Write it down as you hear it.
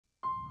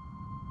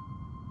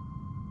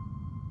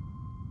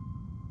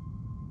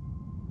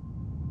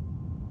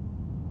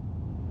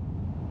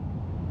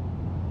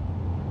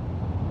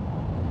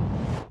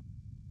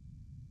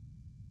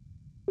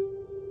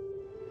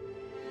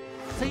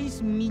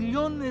mes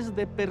millones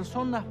de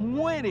personas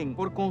mueren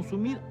por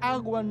consumir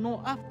agua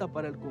no apta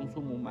para el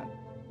consumo humano.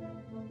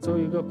 作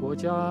为一个国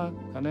家，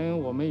可能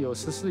我们有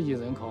14亿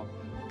人口，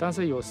但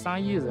是有3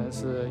亿人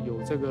是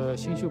有这个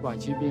心血管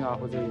疾病啊，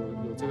或者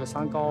有这个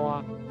三高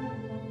啊。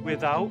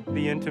Without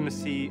the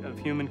intimacy of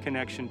human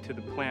connection to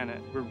the planet,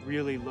 we're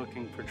really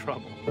looking for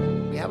trouble.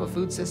 We have a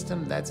food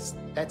system that's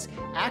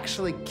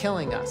actually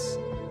killing us.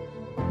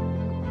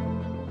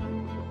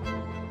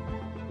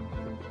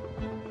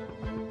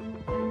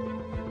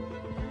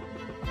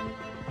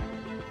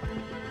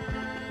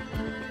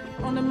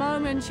 On the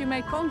moment you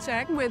make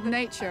contact with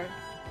nature,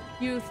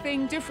 you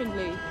think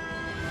differently.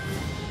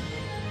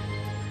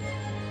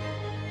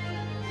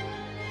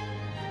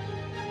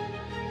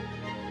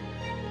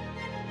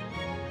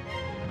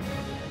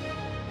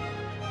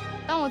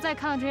 当我再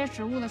看到这些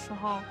植物的时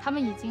候，它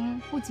们已经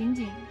不仅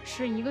仅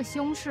是一个西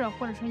红柿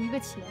或者是一个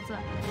茄子。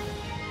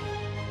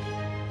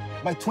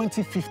By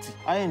 2050,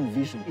 I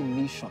envision a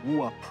nation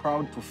who are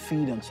proud to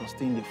feed and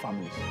sustain their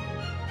families.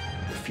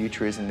 The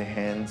future is in the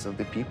hands of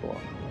the people.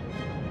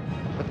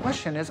 The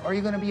question is, are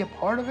you going to be a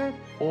part of it,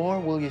 or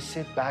will you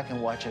sit back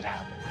and watch it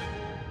happen?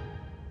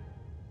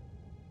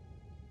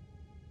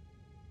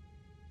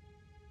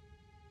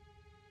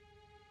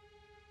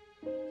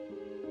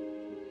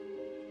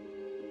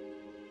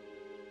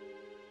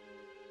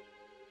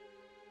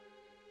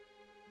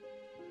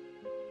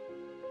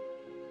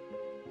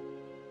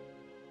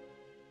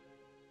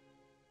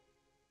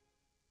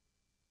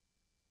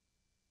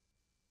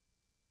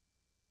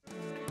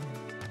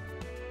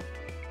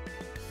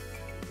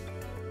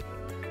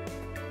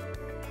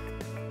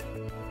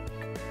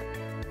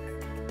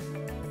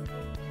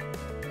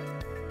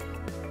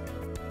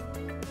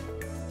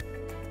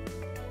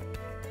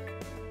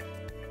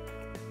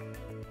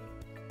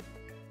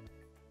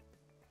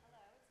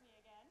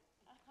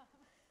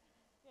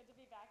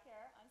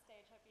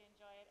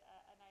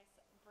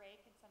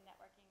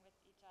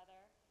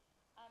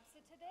 So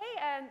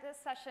today in this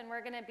session,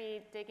 we're going to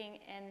be digging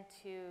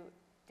into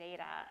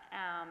data.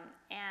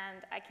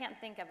 And I can't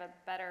think of a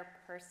better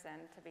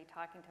person to be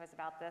talking to us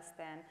about this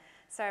than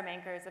Sara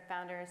Menker, the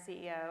founder and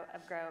CEO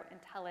of Grow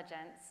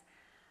Intelligence.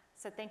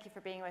 So thank you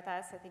for being with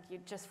us. I think you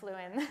just flew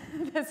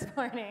in this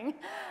morning.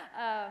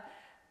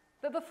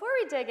 But before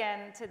we dig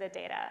into the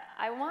data,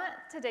 I want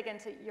to dig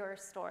into your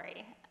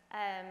story.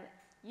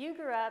 You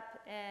grew up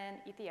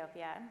in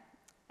Ethiopia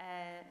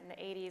in the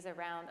 80s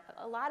around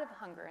a lot of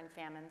hunger and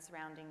famine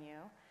surrounding you.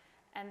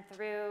 And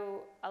through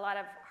a lot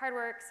of hard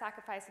work,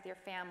 sacrifice with your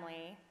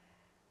family,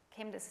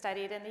 came to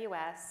study in the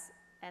US,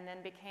 and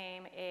then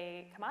became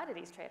a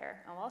commodities trader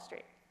on Wall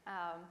Street,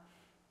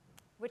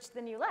 which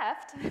then you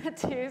left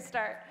to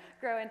start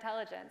Grow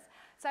Intelligence.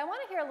 So I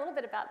want to hear a little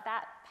bit about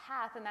that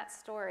path and that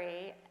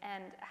story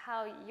and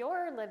how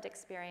your lived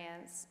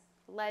experience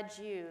led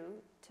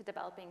you to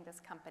developing this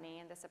company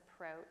and this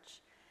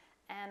approach,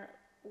 and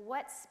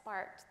what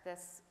sparked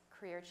this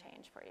career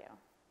change for you?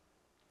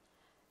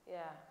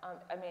 Yeah,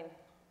 I mean,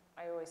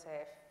 I always say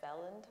I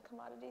fell into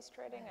commodities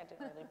trading. I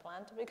didn't really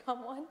plan to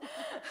become one.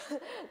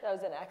 That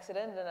was an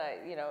accident, and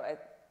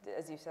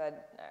as you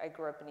said, I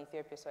grew up in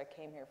Ethiopia, so I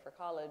came here for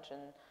college,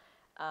 and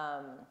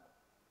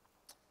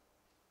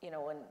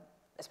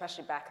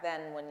especially back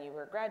then when you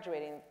were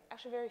graduating,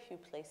 actually very few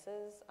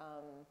places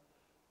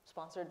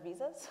sponsored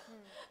visas.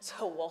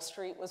 So Wall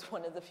Street was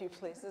one of the few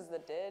places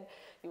that did.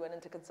 You went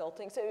into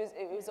consulting. So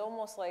it was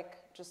almost like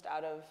just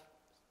out of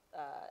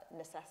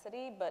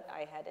necessity, but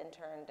I had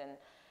interned and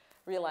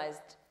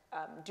realized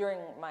during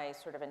my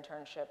sort of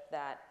internship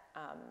that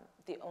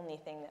the only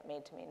thing that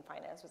made to me in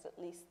finance was at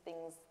least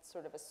things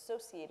sort of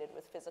associated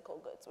with physical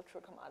goods, which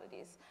were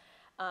commodities.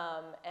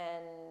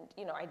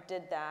 And I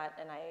did that,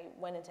 and I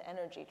went into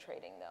energy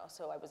trading though.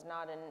 So I was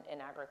not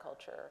in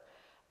agriculture.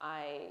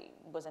 I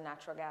was a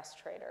natural gas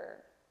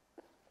trader.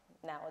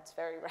 Now it's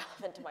very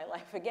relevant to my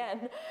life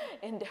again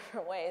in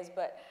different ways,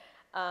 but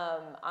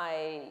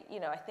I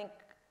think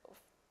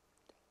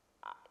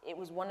it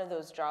was one of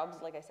those jobs,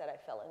 like I said, I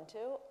fell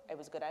into. I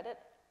was good at it.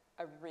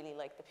 I really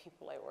liked the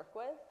people I work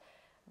with,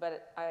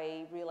 but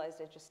I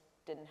realized I just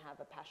didn't have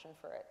a passion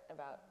for it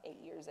about 8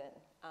 years in.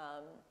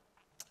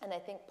 And I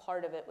think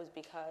part of it was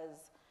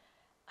because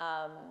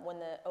when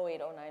the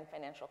 08-09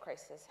 financial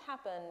crisis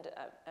happened,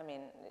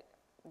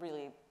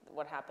 really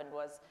what happened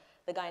was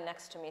the guy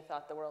next to me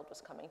thought the world was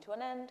coming to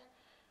an end,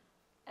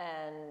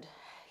 and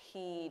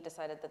he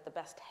decided that the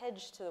best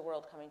hedge to the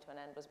world coming to an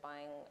end was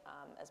buying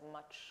as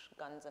much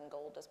guns and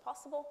gold as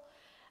possible.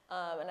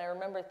 And I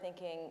remember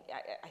thinking,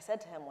 I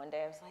said to him one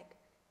day, I was like,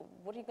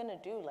 what are you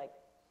gonna do, like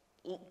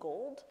eat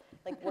gold?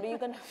 Like, what are you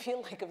gonna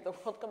feel like if the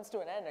world comes to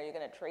an end? Are you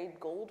gonna trade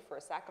gold for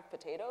a sack of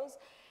potatoes?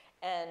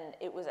 And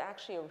it was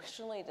actually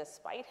originally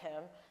despite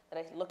him that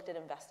I looked at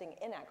investing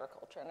in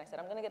agriculture. And I said,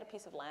 I'm gonna get a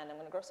piece of land, I'm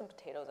gonna grow some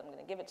potatoes, I'm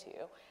gonna give it to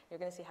you. You're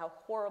gonna see how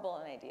horrible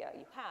an idea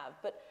you have.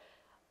 But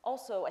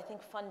also, I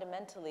think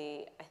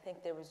fundamentally, I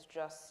think there was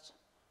just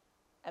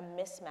a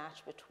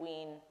mismatch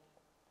between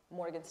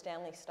Morgan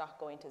Stanley stock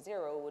going to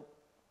zero would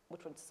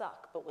which would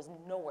suck, but was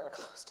nowhere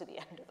close to the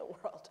end of the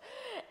world.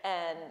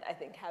 And I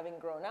think having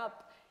grown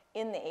up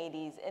in the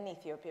 80s in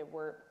Ethiopia,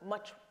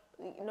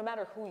 no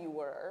matter who you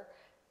were,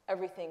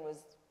 everything was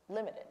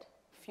limited.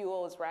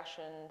 Fuel was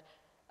rationed,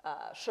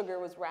 sugar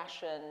was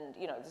rationed,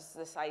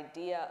 this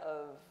idea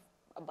of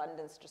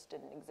abundance just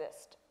didn't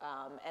exist.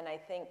 And I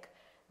think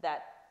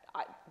that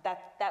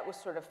was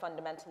sort of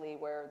fundamentally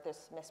where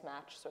this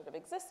mismatch sort of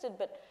existed,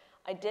 but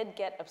I did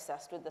get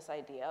obsessed with this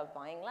idea of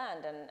buying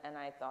land, and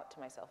I thought to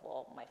myself,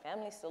 well, my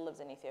family still lives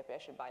in Ethiopia, I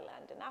should buy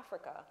land in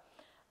Africa,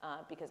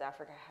 because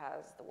Africa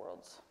has the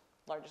world's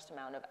largest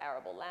amount of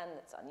arable land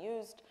that's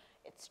unused,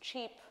 it's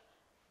cheap,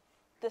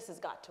 this has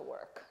got to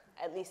work,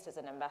 at least as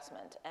an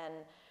investment. And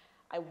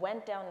I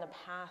went down the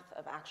path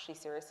of actually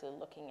seriously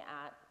looking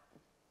at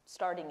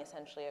starting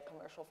essentially a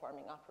commercial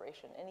farming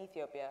operation in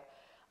Ethiopia.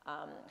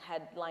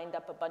 Had lined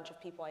up a bunch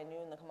of people I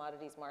knew in the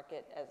commodities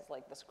market as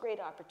like this great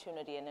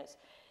opportunity, and it's,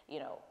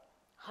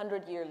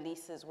 100-year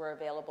leases were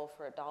available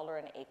for $1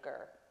 an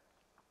acre,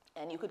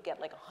 and you could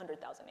get like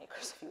 100,000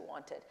 acres if you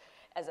wanted,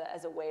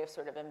 as a way of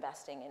sort of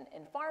investing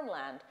in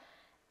farmland.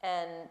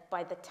 And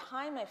by the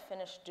time I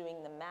finished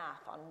doing the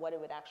math on what it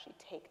would actually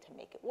take to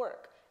make it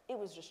work, it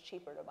was just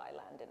cheaper to buy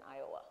land in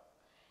Iowa.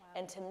 Wow.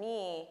 And to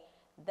me,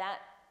 that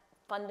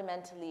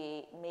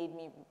fundamentally made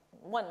me,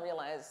 one,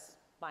 realize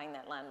buying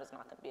that land was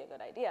not going to be a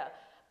good idea,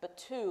 but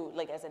two,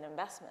 like as an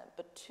investment,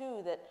 but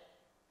two, that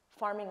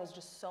farming was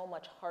just so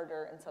much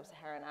harder in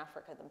sub-Saharan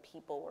Africa than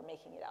people were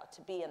making it out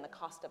to be, and the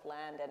cost of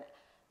land and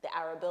the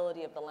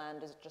arability of the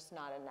land is just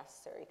not a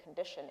necessary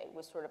condition. It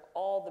was sort of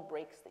all the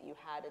breaks that you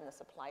had in the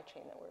supply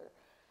chain that were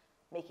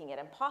making it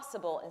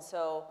impossible. And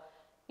so,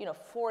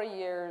 4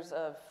 years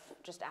of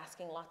just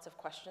asking lots of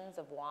questions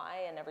of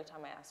why, and every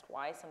time I asked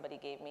why, somebody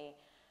gave me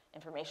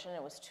information.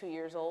 It was 2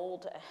 years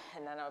old,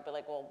 and then I would be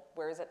like, well,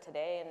 where is it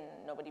today?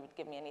 And nobody would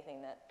give me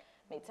anything that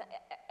made sense.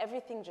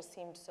 Everything just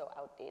seemed so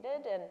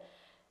outdated. And,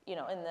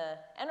 in the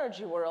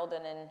energy world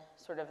and in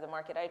sort of the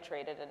market I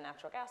traded in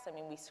natural gas, I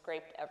mean, we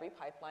scraped every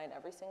pipeline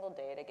every single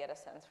day to get a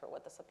sense for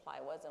what the supply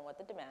was and what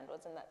the demand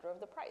was, and that drove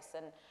the price.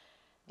 And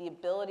the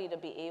ability to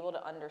be able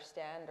to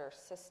understand our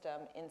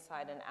system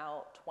inside and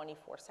out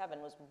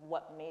 24/7 was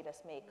what made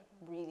us make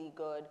really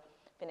good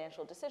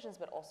financial decisions,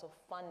 but also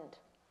fund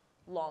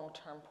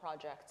long-term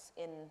projects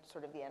in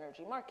sort of the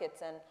energy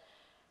markets. And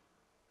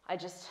I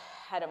just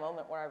had a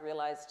moment where I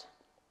realized,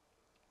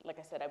 like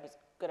I said, I was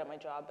good at my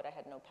job, but I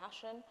had no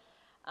passion,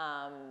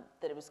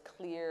 that it was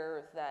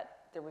clear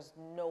that there was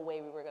no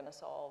way we were going to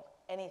solve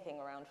anything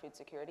around food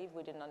security if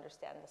we didn't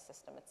understand the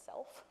system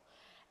itself.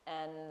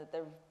 And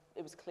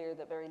it was clear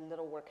that very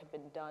little work had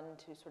been done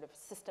to sort of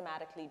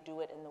systematically do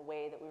it in the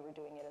way that we were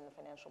doing it in the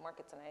financial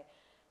markets, and I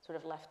sort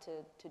of left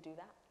to do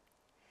that.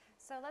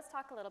 So let's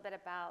talk a little bit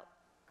about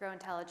Grow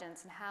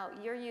Intelligence and how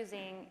you're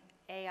using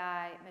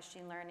AI,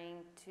 machine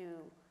learning to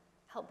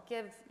help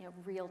give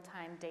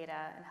real-time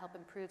data and help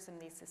improve some of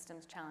these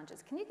systems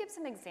challenges. Can you give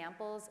some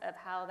examples of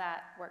how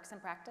that works in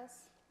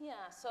practice?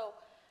 Yeah, so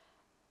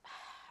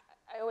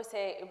I always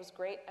say it was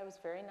great. I was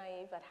very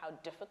naive at how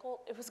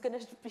difficult it was going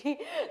to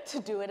be to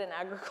do it in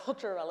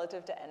agriculture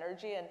relative to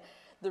energy. And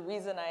the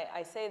reason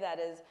I say that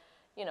is,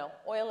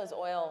 oil is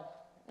oil,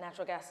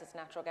 natural gas is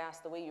natural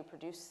gas. The way you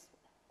produce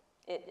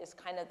it is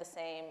kind of the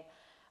same.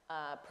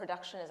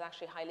 Production is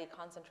actually highly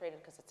concentrated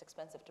because it's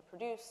expensive to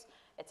produce.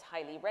 It's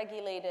highly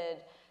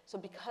regulated. So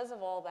because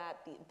of all that,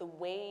 the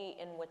way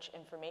in which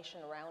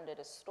information around it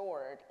is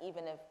stored,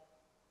 even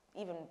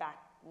back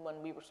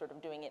when we were sort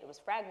of doing it, it was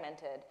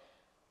fragmented,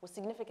 was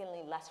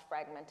significantly less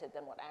fragmented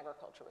than what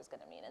agriculture was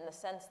going to mean, in the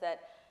sense that,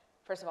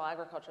 first of all,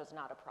 agriculture is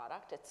not a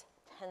product. It's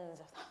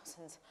tens of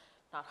thousands,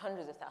 not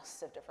hundreds of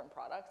thousands of different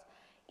products.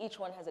 Each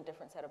one has a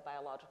different set of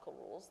biological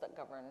rules that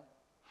govern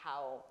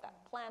how that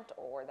plant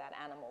or that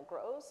animal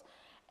grows.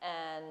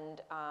 And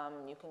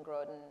you can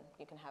grow it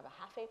you can have a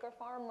half-acre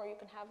farm, or you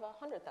can have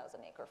a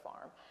 100,000-acre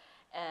farm.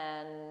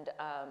 And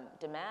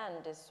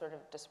demand is sort of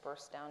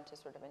dispersed down to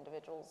sort of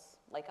individuals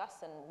like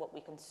us and what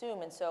we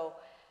consume. And so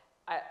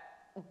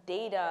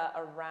data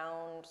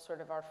around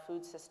sort of our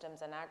food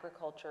systems and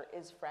agriculture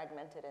is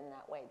fragmented in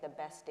that way. The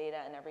best data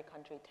in every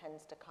country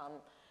tends to come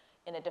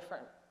in a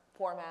different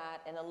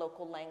format, in a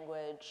local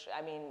language.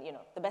 I mean,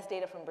 the best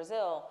data from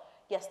Brazil,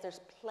 yes,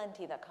 there's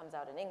plenty that comes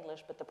out in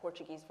English, but the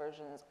Portuguese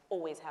versions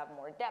always have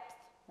more depth,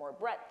 more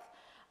breadth.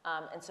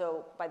 And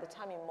so by the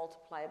time you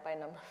multiply it by a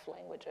number of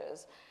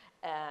languages,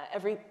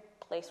 every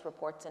place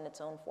reports in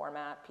its own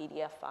format,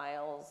 PDF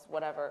files,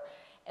 whatever.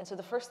 And so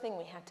the first thing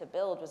we had to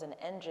build was an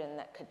engine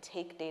that could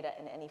take data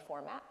in any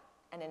format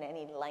and in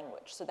any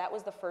language. So that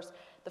was the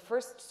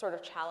first sort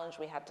of challenge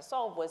we had to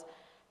solve was,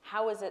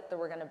 how is it that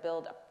we're going to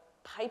build a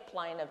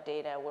pipeline of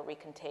data where we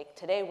can take,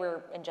 today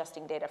we're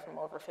ingesting data from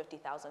over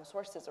 50,000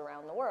 sources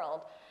around the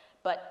world,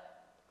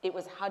 but it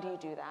was, how do you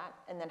do that?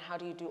 And then how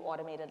do you do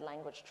automated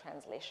language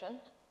translation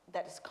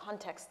that is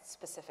context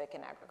specific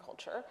in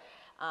agriculture?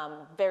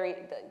 the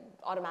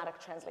automatic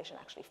translation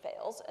actually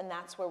fails, and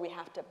that's where we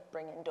have to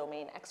bring in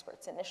domain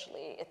experts.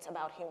 Initially, it's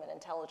about human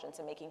intelligence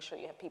and making sure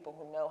you have people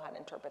who know how to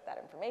interpret that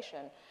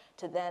information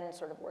to then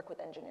sort of work with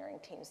engineering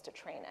teams to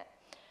train it.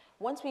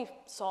 Once we've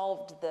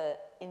solved the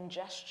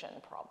ingestion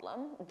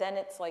problem, then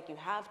it's like you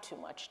have too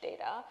much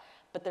data,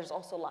 but there's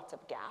also lots of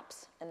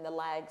gaps, and the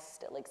lags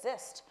still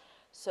exist.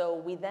 So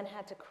we then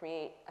had to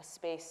create a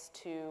space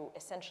to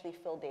essentially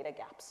fill data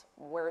gaps.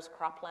 Where's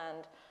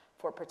cropland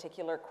for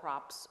particular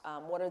crops?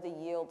 What are the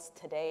yields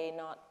today,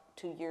 not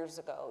 2 years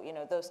ago? You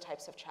know, those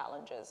types of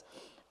challenges.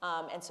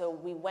 And so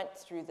we went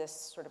through this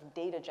sort of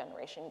data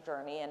generation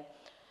journey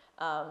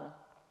and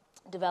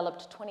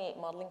developed 28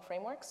 modeling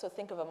frameworks. So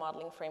think of a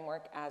modeling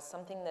framework as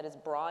something that is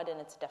broad in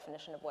its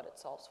definition of what it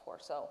solves for.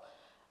 So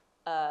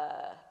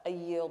a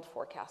yield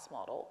forecast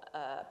model,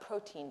 a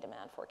protein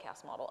demand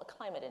forecast model, a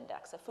climate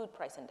index, a food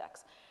price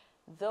index.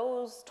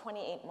 Those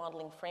 28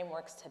 modeling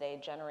frameworks today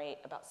generate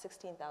about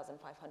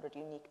 16,500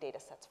 unique data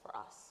sets for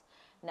us.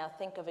 Now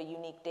think of a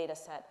unique data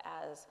set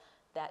as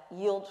that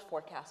yield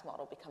forecast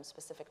model becomes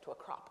specific to a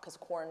crop, because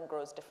corn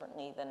grows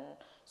differently than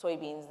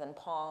soybeans, than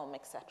palm,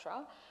 et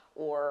cetera.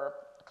 Or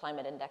a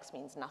climate index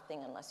means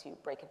nothing unless you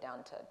break it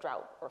down to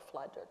drought or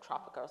flood or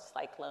tropical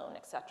cyclone,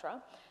 et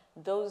cetera.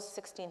 Those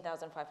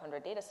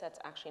 16,500 data sets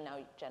actually now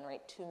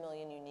generate 2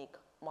 million unique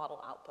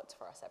model outputs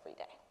for us every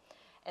day.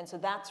 And so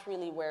that's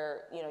really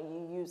where, you know,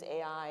 you use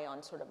AI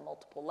on sort of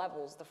multiple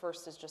levels. The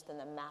first is just in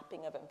the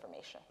mapping of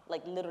information,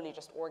 like literally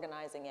just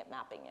organizing it,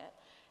 mapping it.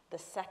 The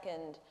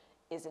second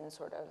is in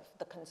sort of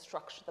the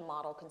construction, the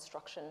model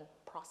construction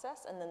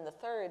process. And then the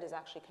third is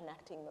actually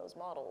connecting those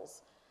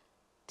models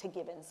to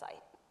give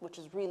insight, which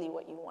is really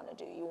what you want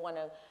to do. You want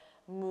to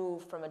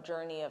move from a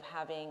journey of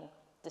having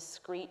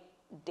discrete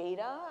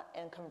data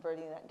and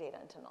converting that data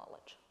into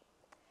knowledge.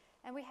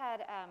 And we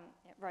had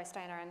Roy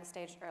Steiner on the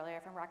stage earlier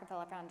from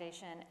Rockefeller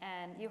Foundation,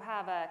 and you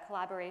have a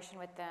collaboration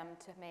with them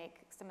to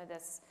make some of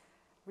this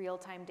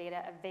real-time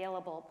data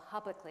available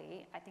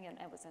publicly. I think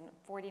it was in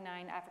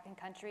 49 African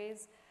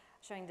countries,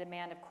 showing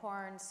demand of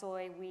corn,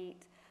 soy,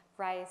 wheat,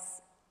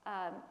 rice.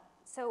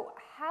 So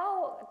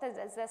how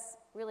is this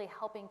really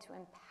helping to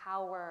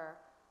empower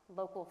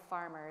local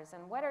farmers,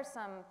 and what are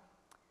some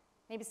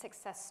maybe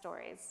success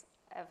stories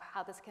of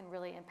how this can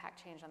really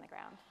impact change on the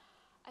ground?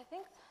 I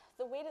think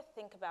the way to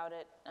think about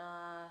it,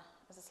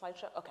 is it a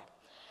slideshow? Okay.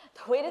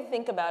 The way to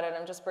think about it,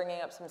 I'm just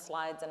bringing up some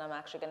slides, and I'm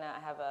actually going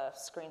to have a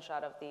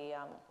screenshot of the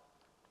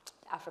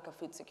Africa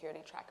Food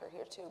Security Tracker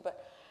here too.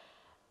 But,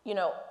 you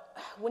know,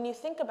 when you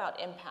think about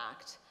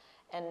impact,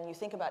 and you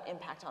think about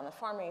impact on the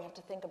farmer, you have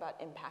to think about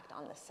impact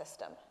on the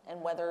system.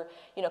 And whether,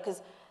 you know,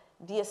 because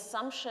the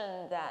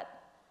assumption that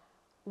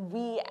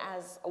we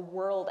as a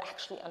world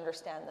actually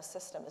understand the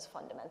system is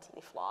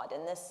fundamentally flawed.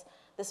 And this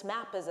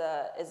map is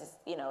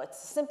you know,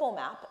 it's a simple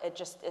map. It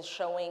just is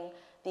showing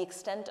the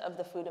extent of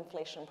the food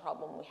inflation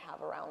problem we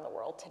have around the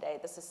world today.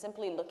 This is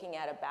simply looking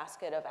at a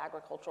basket of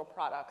agricultural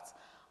products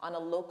on a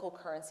local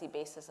currency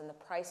basis and the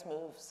price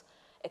moves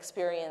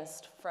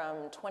experienced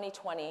from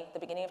 2020, the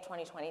beginning of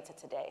 2020 to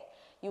today.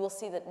 You will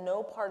see that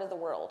no part of the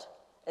world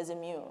is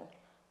immune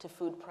to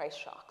food price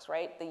shocks,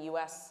 right? The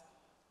US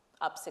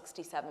up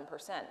 67%.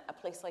 A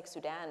place like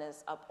Sudan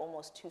is up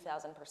almost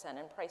 2,000%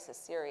 in prices.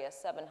 Syria,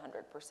 700%.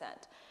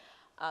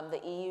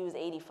 The EU is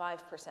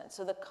 85%.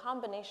 So the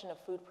combination of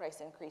food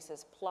price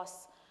increases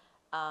plus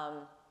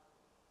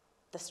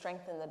the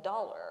strength in the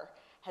dollar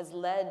has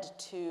led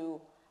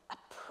to a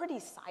pretty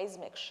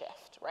seismic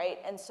shift, right?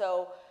 And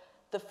so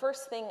the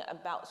first thing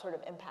about sort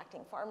of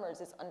impacting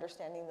farmers is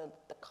understanding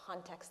the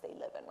context they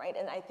live in, right?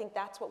 And I think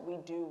that's what we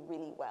do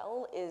really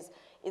well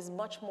is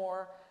much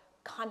more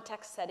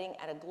context setting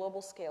at a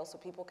global scale so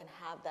people can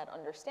have that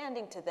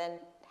understanding to then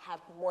have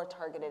more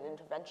targeted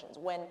interventions.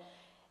 When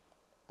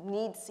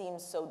need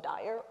seems so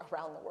dire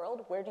around the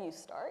world, where do you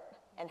start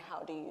and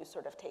how do you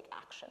sort of take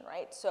action,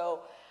 right?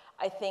 So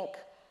I think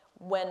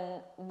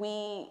when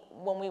we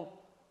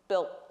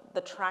built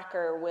the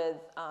tracker with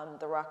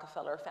the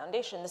Rockefeller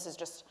Foundation, this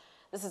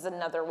is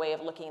another way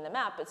of looking at the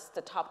map. It's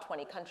the top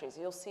 20 countries.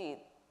 You'll see,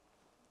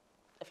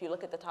 if you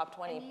look at the top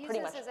 20, and you pretty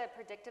use much. this as a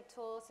predictive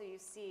tool, so you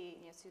see,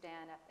 you know,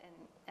 Sudan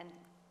and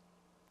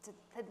to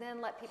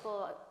then let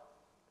people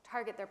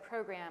target their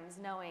programs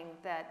knowing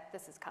that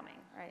this is coming,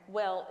 right?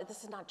 Well,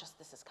 this is not just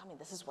this is coming,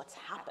 this is what's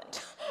happened.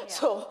 Yeah.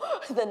 So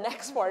the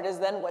next part is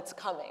then what's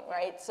coming,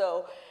 right?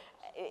 So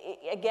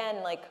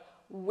again, like,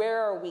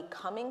 where are we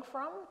coming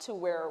from to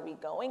where are we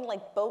going?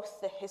 Like, both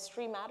the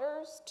history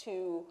matters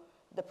to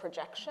the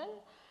projection,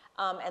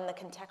 and the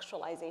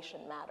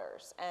contextualization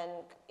matters. And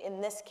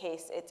in this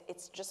case,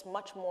 it's just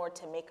much more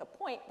to make a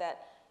point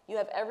that you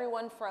have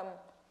everyone from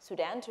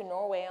Sudan to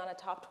Norway on a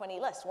top 20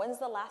 list. When's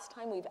the last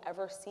time we've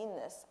ever seen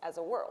this as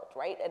a world,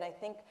 right? And I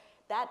think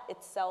that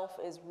itself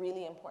is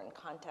really important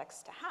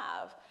context to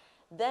have.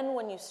 Then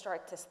when you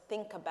start to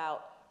think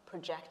about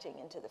projecting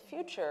into the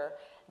future,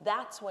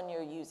 that's when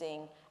you're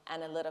using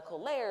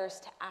analytical layers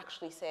to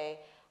actually say,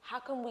 how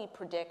can we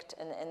predict,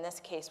 and in this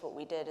case what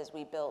we did is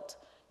we built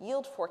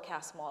yield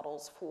forecast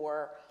models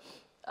for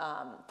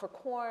for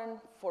corn,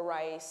 for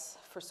rice,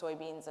 for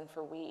soybeans, and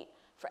for wheat,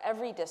 for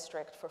every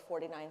district for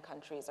 49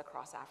 countries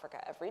across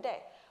Africa every day.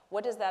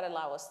 What does that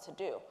allow us to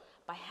do?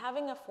 By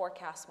having a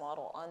forecast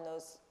model on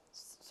those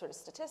sort of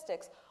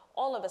statistics,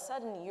 all of a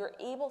sudden you're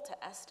able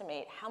to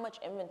estimate how much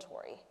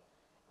inventory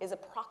is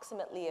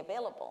approximately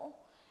available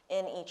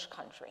in each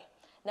country.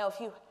 Now, if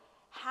you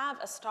have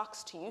a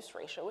stocks to use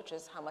ratio, which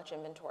is how much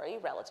inventory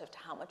relative to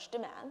how much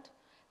demand,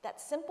 that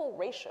simple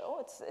ratio,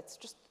 it's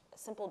just a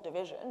simple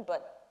division,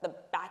 but the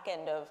back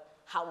end of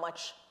how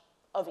much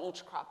of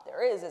each crop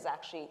there is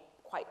actually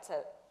quite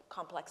a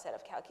complex set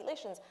of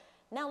calculations,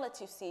 now lets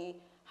you see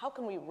how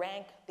can we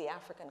rank the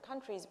African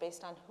countries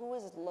based on who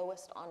is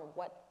lowest on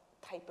what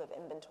type of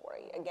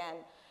inventory. Again,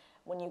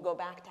 when you go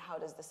back to how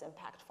does this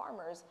impact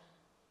farmers,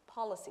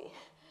 policy.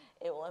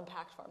 It will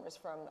impact farmers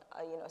from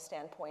a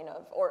standpoint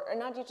of, or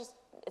not just,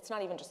 it's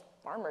not even just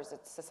farmers,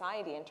 it's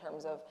society in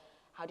terms of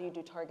how do you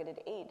do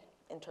targeted aid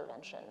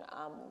intervention?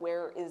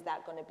 Where is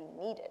that going to be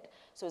needed?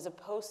 So as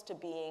opposed to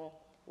being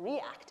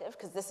reactive,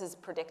 because this is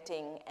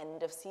predicting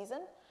end of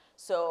season,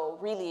 so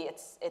really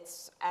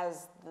it's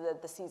as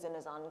the season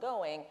is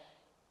ongoing,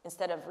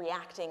 instead of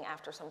reacting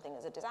after something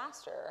is a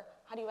disaster,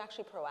 how do you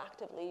actually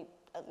proactively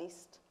at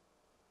least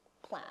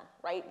plan,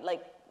 right?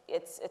 Like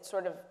it's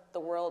sort of the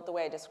world, the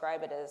way I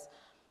describe it is,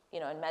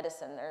 in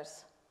medicine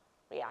there's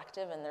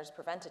reactive and there's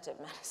preventative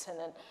medicine,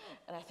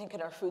 and I think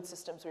in our food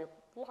systems we're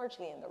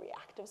largely in the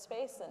reactive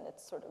space, and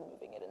it's sort of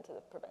moving it into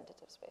the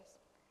preventative space.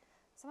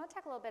 So I want to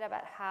talk a little bit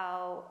about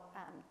how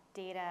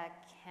data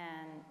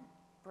can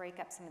break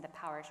up some of the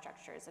power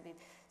structures. I mean,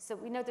 so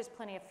we know there's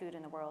plenty of food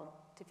in the world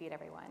to feed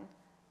everyone,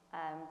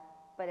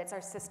 but it's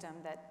our system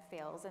that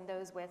fails, and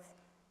those with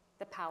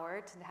the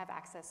power to have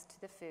access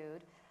to the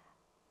food.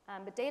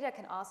 But data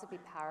can also be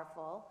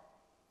powerful.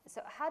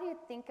 So how do you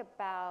think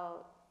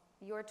about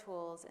your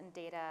tools and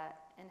data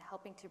in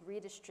helping to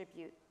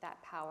redistribute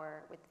that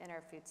power within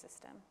our food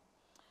system?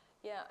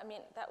 Yeah, I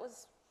mean, that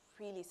was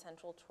really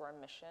central to our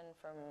mission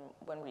from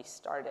when we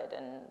started,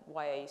 and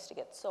why I used to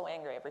get so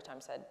angry every time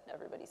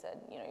everybody said,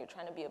 you're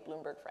trying to be a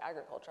Bloomberg for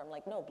agriculture. I'm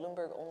like, no,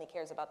 Bloomberg only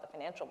cares about the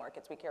financial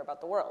markets. We care about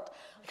the world.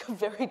 Like,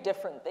 very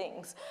different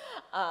things.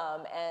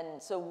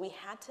 And so we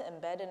had to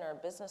embed in our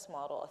business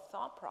model a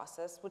thought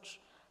process, which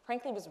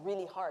frankly was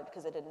really hard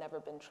because it had never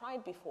been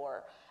tried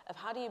before, of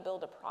how do you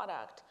build a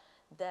product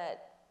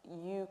that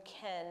you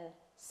can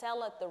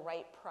sell at the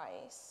right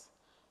price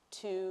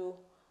to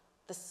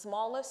the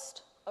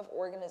smallest of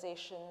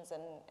organizations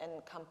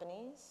and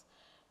companies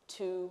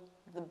to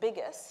the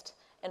biggest,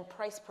 and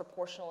price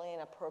proportionally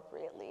and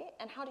appropriately?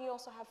 And how do you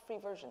also have free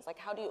versions? Like,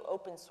 how do you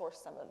open source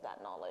some of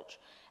that knowledge?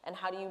 And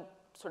how do you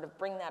sort of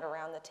bring that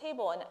around the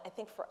table? And I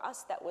think for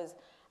us that was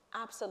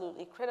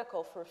absolutely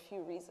critical for a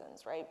few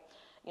reasons, right?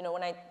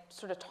 When I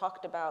sort of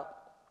talked about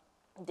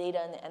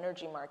data in the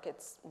energy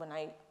markets, when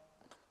I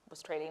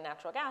was trading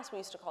natural gas, we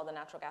used to call the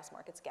natural gas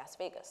markets Gas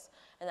Vegas.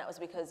 And that was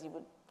because you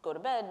would go to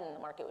bed and the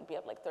market would be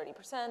up like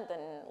 30%, then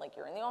like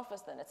you're in the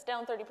office, then it's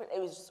down 30%. It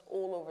was just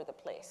all over the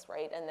place,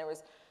 right? And there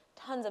was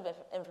tons of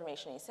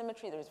information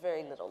asymmetry. There was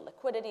very little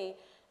liquidity.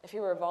 If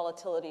you were a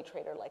volatility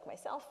trader like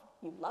myself,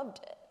 you loved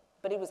it,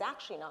 but it was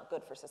actually not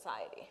good for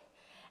society.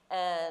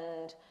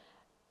 And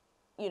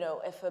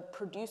if a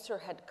producer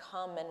had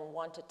come and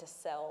wanted to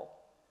sell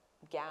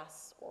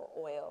gas or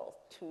oil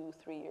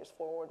 2-3 years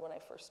forward when I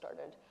first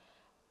started,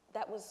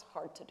 that was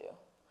hard to do.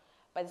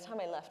 By the time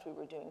I left, we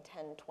were doing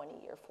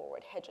 10-20-year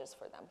forward hedges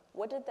for them.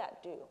 What did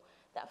that do?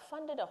 That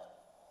funded a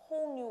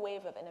whole new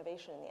wave of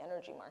innovation in the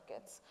energy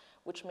markets,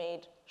 which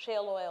made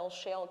shale oil,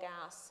 shale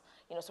gas,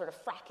 sort of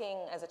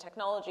fracking as a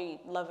technology,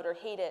 love it or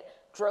hate it,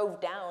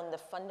 drove down the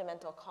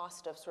fundamental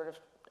cost of sort of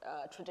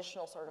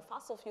traditional sort of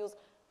fossil fuels.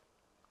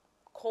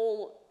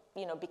 Coal,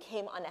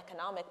 became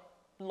uneconomic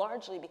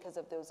largely because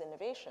of those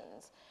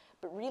innovations.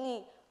 But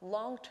really,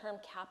 long-term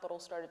capital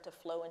started to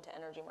flow into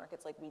energy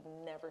markets like we'd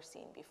never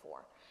seen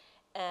before.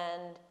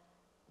 And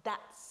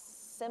that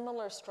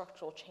similar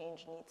structural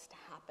change needs to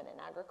happen in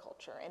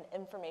agriculture, and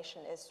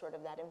information is sort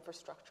of that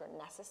infrastructure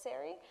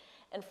necessary.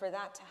 And for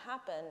that to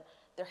happen,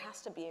 there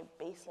has to be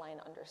a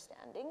baseline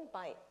understanding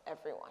by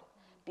everyone,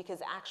 because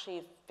actually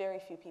if very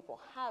few people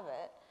have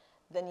it,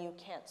 then you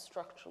can't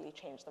structurally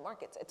change the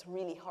markets. It's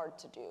really hard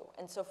to do.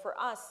 And so for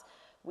us,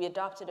 we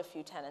adopted a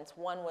few tenets.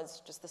 One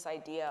was just this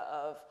idea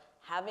of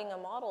having a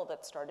model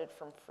that started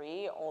from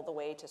free all the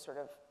way to sort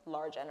of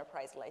large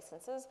enterprise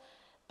licenses.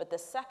 But the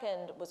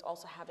second was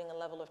also having a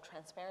level of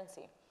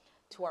transparency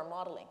to our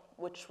modeling,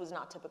 which was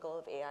not typical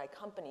of AI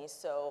companies.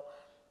 So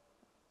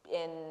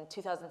in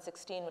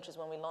 2016, which is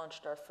when we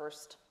launched our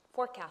first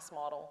forecast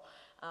model,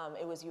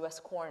 it was US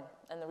corn.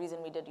 And the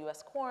reason we did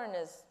US corn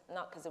is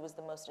not because it was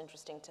the most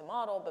interesting to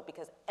model, but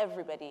because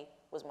everybody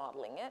was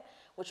modeling it,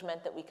 which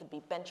meant that we could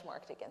be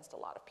benchmarked against a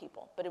lot of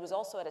people. But it was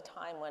also at a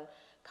time when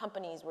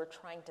companies were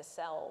trying to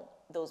sell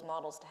those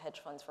models to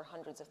hedge funds for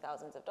hundreds of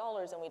thousands of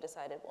dollars, and we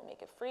decided we'll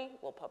make it free,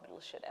 we'll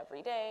publish it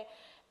every day,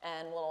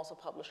 and we'll also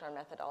publish our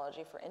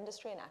methodology for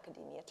industry and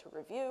academia to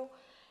review,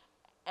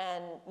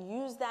 and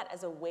use that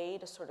as a way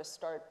to sort of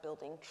start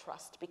building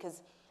trust.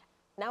 Because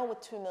now with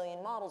 2 million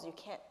models, you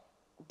can't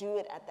do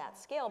it at that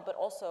scale, but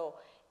also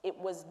it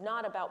was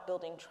not about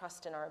building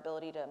trust in our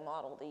ability to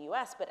model the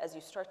US, but as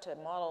you start to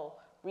model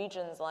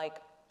regions like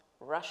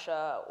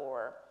Russia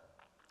or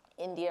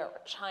India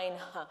or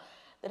China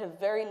that have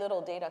very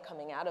little data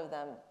coming out of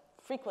them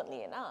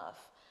frequently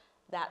enough,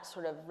 that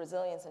sort of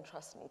resilience and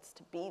trust needs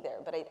to be there.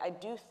 But I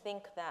do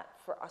think that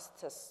for us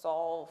to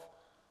solve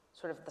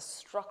sort of the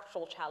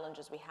structural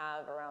challenges we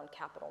have around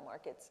capital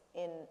markets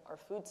in our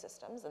food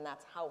systems, and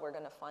that's how we're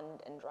going to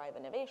fund and drive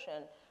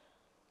innovation,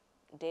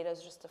 data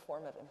is just a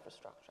form of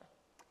infrastructure.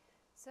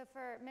 So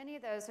for many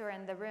of those who are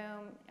in the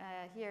room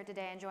here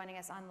today and joining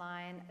us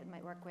online, it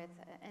might work with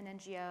an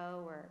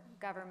NGO or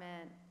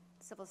government,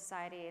 civil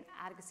society, an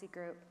advocacy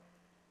group,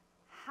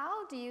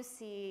 how do you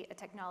see a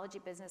technology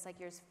business like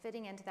yours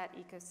fitting into that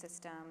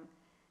ecosystem?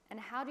 And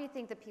how do you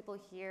think the people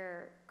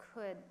here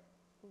could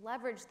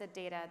leverage the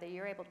data that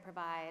you're able to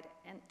provide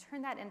and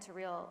turn that into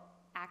real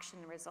action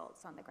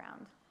results on the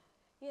ground?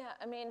 Yeah,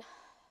 I mean,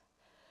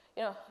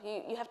 you know,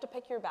 you have to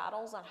pick your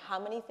battles on how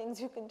many things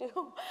you can do.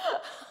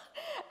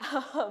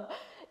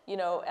 You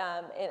know,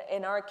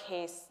 in our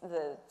case,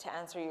 to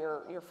answer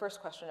your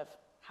first question of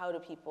how do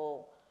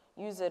people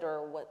use it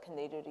or what can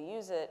they do to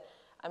use it,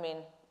 I mean,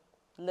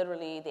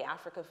 literally the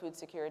Africa Food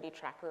Security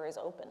Tracker is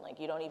open. Like,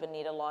 you don't even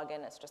need a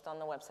login. It's just on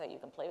the website. You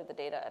can play with the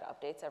data. It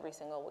updates every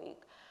single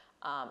week.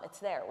 It's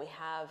there. We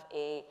have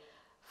a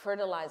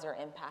fertilizer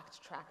impact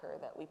tracker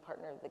that we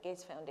partnered with the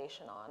Gates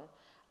Foundation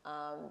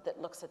on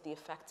that looks at the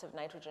effects of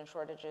nitrogen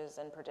shortages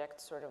and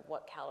predicts sort of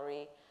what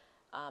calorie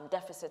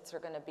deficits are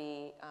going to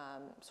be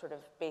sort of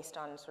based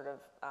on sort of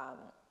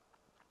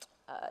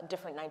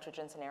different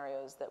nitrogen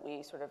scenarios that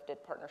we sort of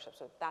did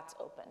partnerships with. That's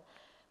open.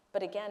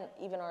 But again,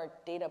 even our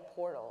data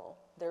portal,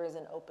 there is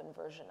an open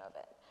version of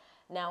it.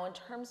 Now, in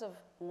terms of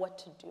what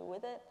to do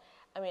with it,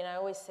 I mean, I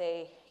always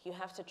say you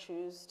have to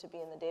choose to be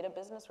in the data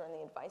business or in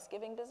the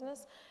advice-giving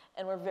business,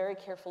 and we're very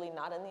carefully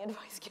not in the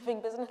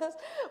advice-giving business.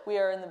 We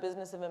are in the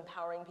business of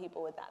empowering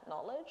people with that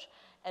knowledge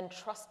and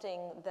trusting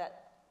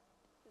that,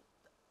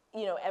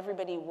 you know,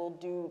 everybody will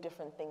do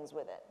different things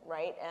with it,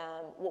 right?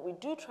 And what we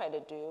do try to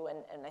do,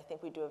 and I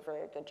think we do a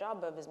very good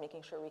job of, is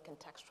making sure we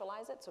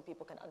contextualize it so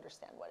people can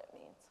understand what it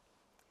means.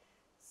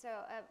 So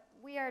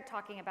we are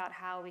talking about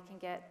how we can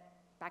get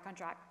back on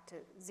track to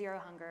zero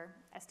hunger,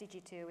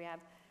 SDG 2. We have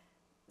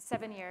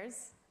 7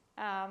 years,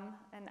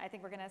 and I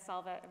think we're going to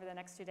solve it over the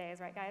next 2 days,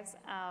 right, guys?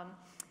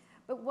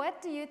 But what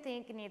do you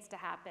think needs to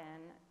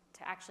happen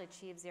to actually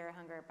achieve zero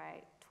hunger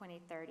by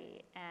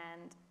 2030?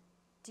 And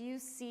do you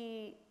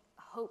see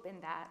hope in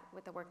that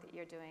with the work that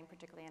you're doing,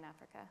 particularly in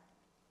Africa?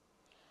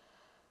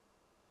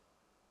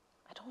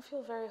 I don't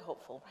feel very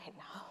hopeful right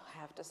now,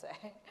 I have to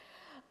say.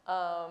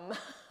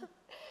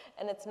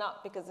 And it's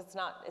not because it's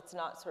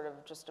not sort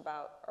of just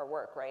about our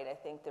work, right? I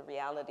think the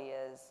reality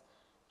is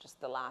just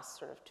the last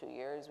sort of 2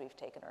 years, we've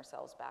taken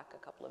ourselves back a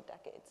couple of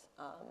decades,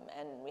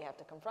 and we have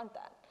to confront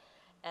that.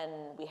 And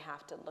we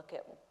have to look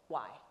at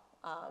why.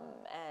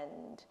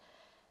 And,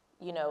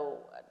 you know,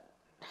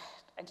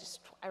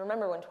 I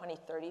remember when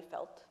 2030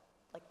 felt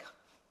like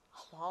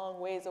a long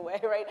ways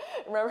away, right?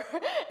 Remember,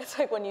 it's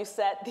like when you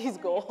set these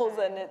goals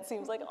and it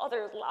seems like, oh,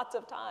 there's lots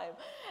of time.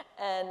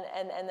 And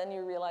then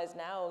you realize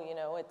now, you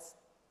know, it's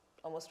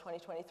almost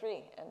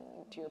 2023. And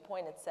to your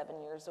point, it's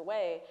 7 years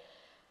away.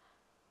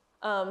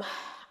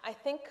 I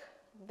think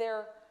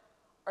there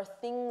are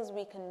things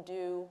we can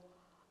do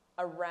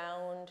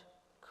around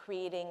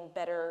creating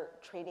better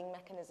trading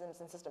mechanisms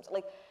and systems.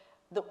 Like,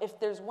 if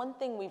there's one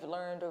thing we've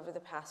learned over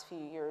the past few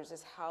years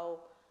is how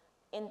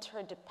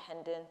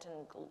interdependent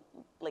and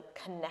like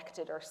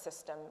connected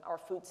our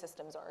food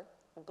systems are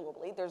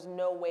globally. There's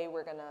no way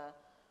we're gonna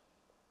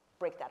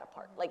break that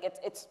apart. Like,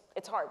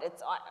 it's hard.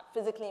 It's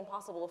physically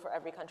impossible for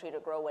every country to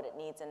grow what it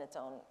needs in its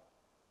own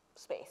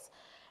space.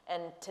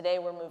 And today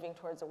we're moving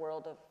towards a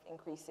world of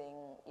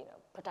increasing, you know,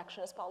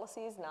 protectionist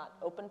policies, not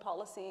open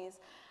policies.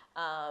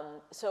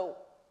 So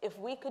if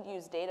we could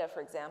use data,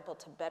 for example,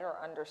 to better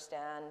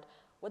understand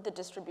what the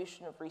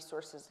distribution of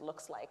resources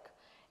looks like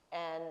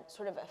and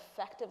sort of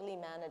effectively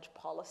manage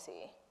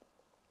policy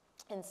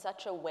in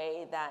such a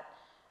way that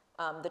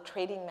the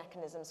trading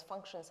mechanisms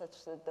function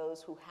such that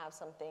those who have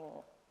something,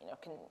 you know,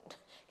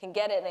 can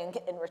get it and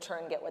in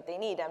return get what they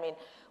need. I mean,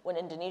 when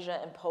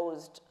Indonesia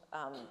imposed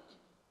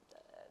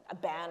a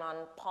ban on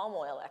palm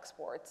oil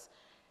exports,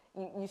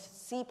 you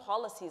see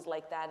policies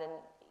like that, and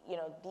you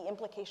know, the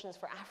implications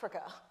for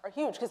Africa are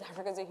huge because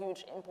Africa is a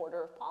huge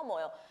importer of palm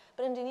oil.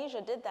 But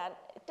Indonesia did that.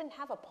 It didn't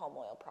have a palm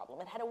oil problem.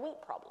 It had a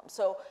wheat problem.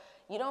 So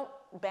you don't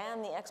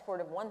ban the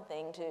export of one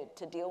thing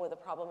to deal with a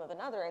problem of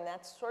another, and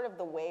that's sort of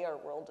the way our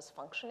world is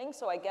functioning.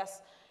 So I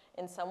guess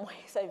in some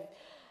ways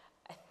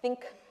I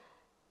think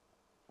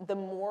the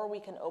more we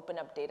can open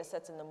up data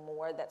sets and the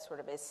more that sort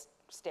of is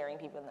staring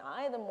people in the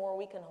eye, the more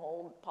we can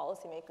hold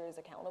policymakers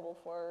accountable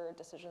for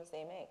decisions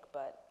they make.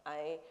 But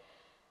I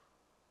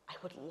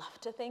would love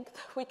to think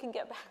that we can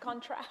get back on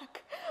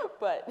track,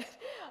 but...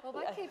 Well,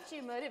 what keeps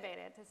you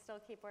motivated to still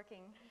keep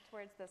working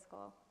towards this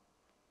goal?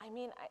 I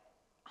mean,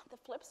 the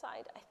flip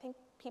side, I think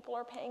people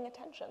are paying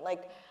attention.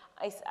 Like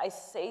I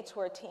say to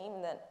our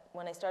team that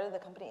when I started the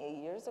company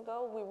 8 years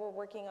ago, we were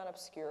working on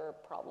obscure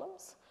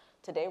problems.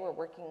 Today we're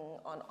working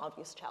on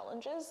obvious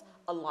challenges.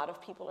 A lot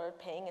of people are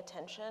paying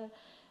attention.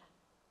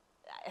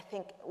 I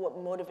think what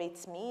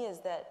motivates me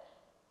is that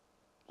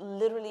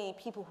literally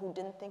people who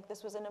didn't think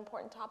this was an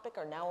important topic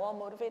are now all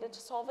motivated to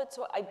solve it.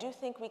 So I do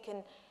think we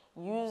can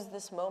use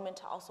this moment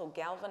to also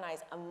galvanize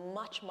a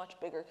much, much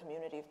bigger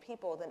community of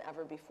people than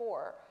ever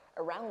before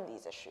around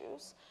these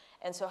issues.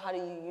 And so how do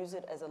you use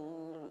it as a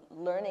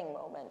learning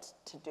moment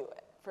to do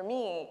it? For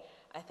me,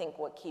 I think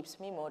what keeps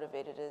me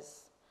motivated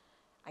is,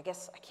 I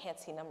guess I can't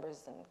see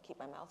numbers and keep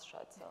my mouth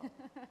shut, so.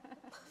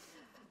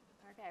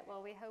 Okay,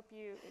 well, we hope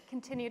you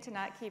continue to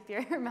not keep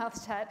your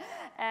mouth shut,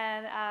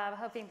 and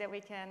hoping that we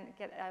can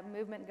get a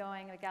movement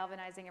going, a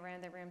galvanizing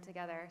around the room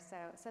together.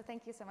 So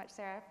thank you so much,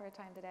 Sara, for your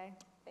time today.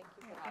 Thank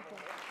you for having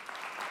me.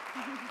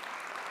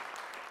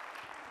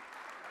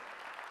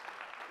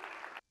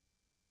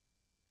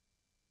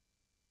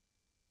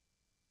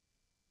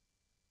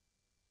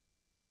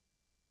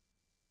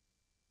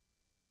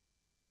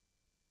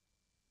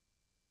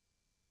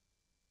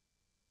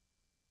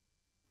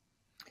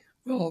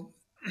 Well,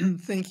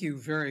 thank you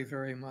very,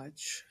 very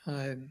much.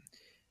 Let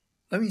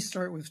me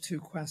start with two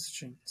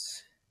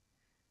questions.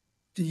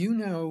 Do you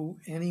know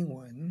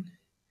anyone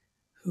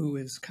who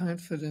is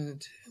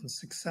confident and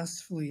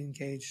successfully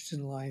engaged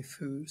in life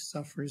who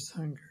suffers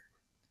hunger?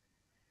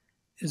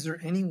 Is there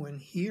anyone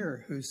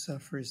here who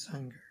suffers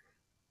hunger?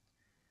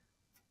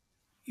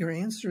 Your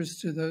answers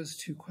to those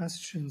two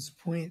questions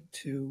point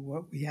to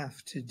what we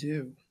have to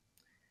do.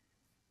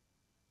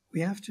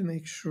 We have to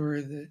make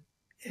sure that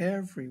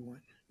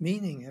everyone,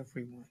 meaning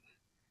everyone,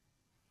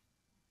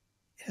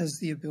 has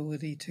the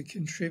ability to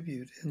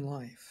contribute in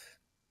life.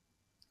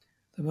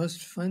 The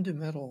most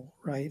fundamental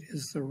right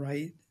is the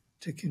right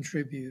to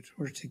contribute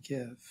or to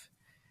give.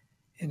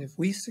 And if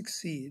we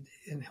succeed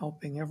in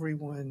helping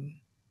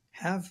everyone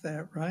have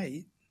that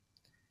right,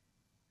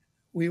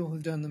 we will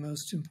have done the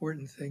most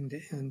important thing to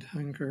end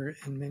hunger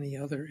and many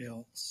other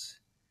ills.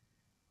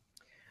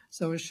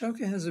 So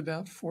Ashoka has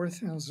about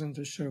 4,000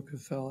 Ashoka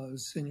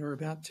Fellows, and you're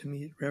about to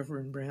meet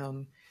Reverend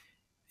Brown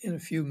in a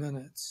few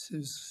minutes,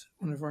 who's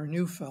one of our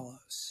new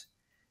fellows.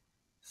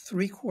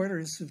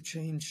 3/4 have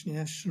changed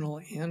national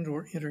and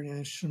or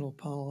international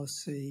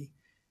policy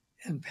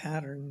and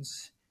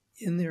patterns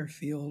in their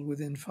field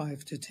within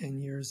 5 to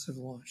 10 years of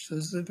launch. So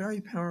this is a very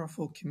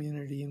powerful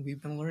community, and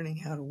we've been learning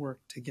how to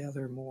work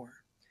together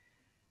more.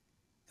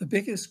 The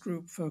biggest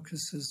group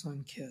focuses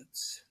on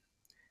kids.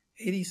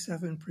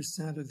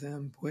 87% of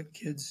them put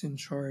kids in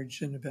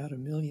charge in about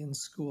 1 million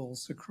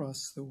schools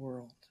across the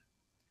world.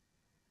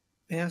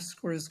 Math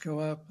scores go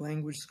up,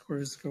 language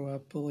scores go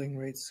up, bullying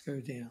rates go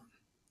down.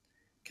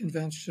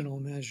 Conventional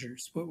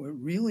measures. But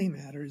what really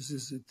matters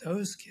is that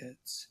those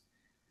kids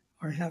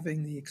are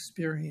having the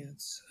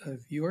experience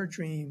of your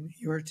dream,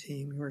 your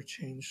team, your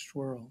changed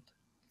world.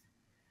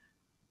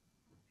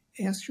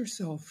 Ask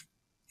yourself,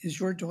 is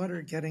your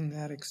daughter getting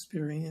that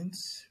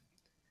experience?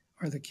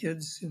 Are the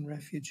kids in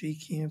refugee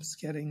camps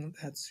getting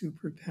that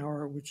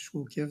superpower which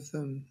will give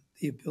them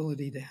the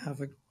ability to have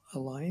a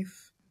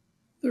life?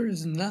 There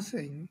is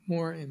nothing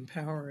more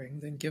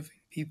empowering than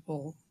giving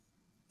people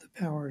the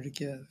power to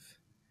give.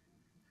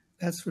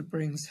 That's what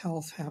brings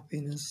health,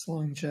 happiness,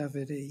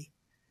 longevity.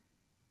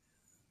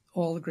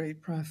 All the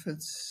great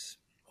prophets,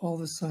 all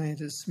the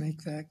scientists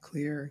make that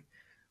clear.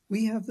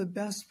 We have the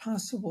best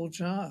possible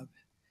job.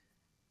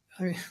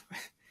 I mean,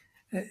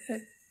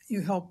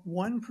 you help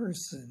one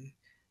person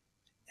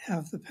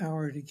have the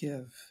power to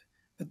give,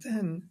 but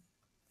then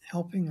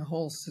helping a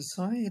whole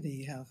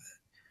society have it.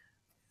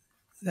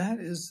 That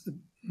is the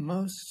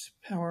most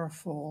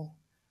powerful,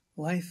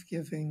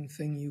 life-giving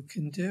thing you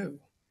can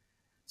do.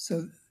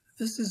 So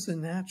this is a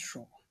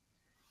natural,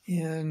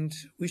 and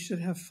we should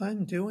have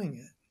fun doing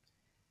it.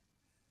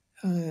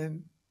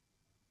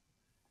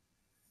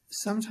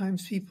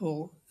 Sometimes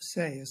people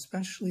say,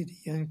 especially to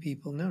young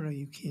people, no,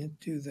 you can't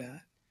do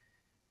that.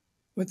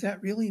 What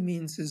that really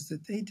means is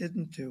that they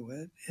didn't do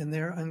it, and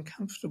they're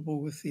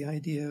uncomfortable with the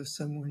idea of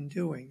someone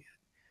doing it.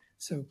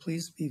 So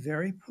please be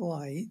very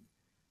polite,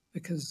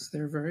 because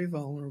they're very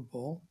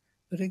vulnerable,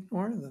 but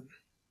ignore them.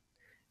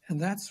 And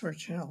that's our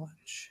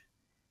challenge.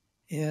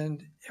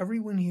 And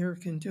everyone here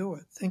can do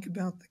it. Think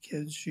about the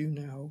kids you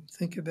know.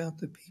 Think about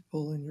the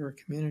people in your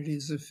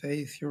communities of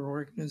faith, your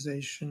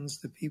organizations,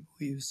 the people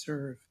you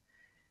serve.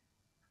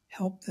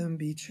 Help them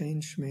be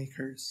change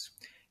makers.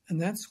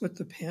 And that's what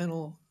the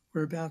panel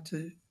we're about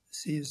to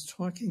see is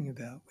talking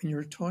about. When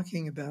you're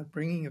talking about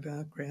bringing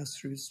about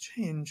grassroots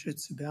change,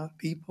 it's about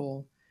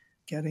people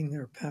getting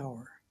their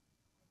power.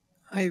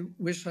 I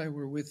wish I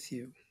were with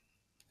you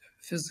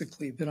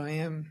physically, but I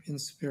am in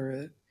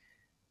spirit.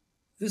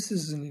 This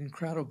is an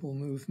incredible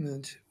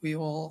movement. We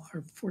all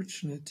are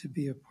fortunate to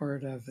be a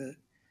part of it.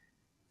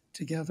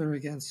 Together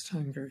against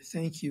hunger.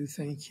 Thank you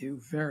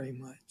very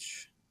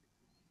much.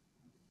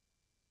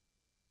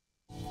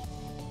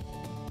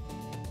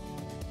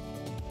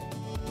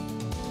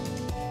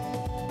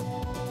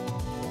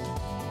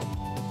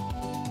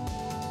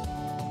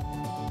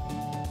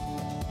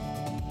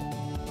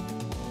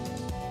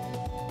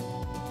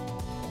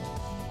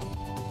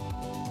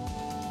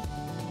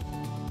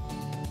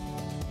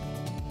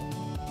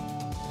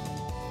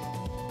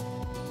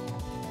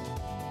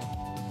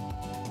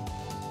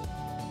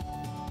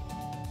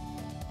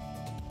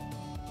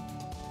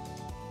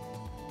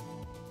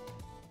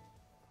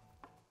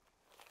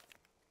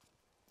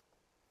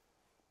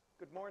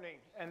 Good morning,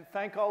 and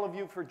thank all of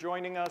you for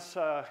joining us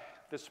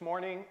this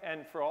morning,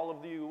 and for all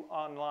of you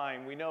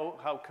online. We know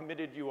how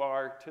committed you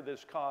are to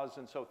this cause,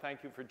 and so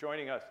thank you for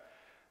joining us.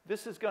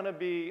 This is going to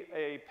be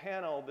a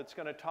panel that's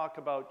going to talk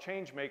about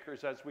change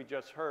makers, as we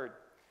just heard.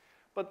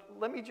 But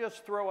let me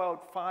just throw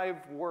out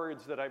 5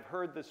 words that I've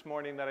heard this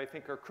morning that I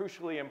think are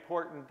crucially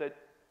important, that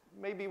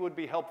maybe would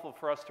be helpful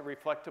for us to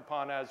reflect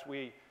upon as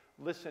we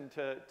listen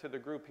to the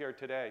group here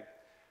today.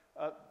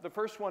 The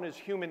first one is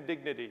human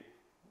dignity.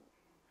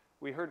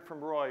 We heard from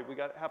Roy, we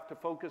have to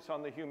focus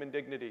on the human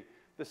dignity.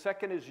 The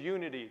second is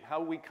unity, how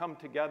we come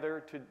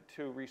together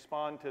to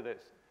respond to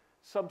this.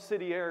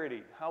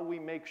 Subsidiarity, how we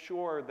make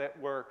sure that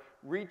we're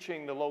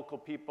reaching the local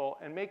people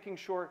and making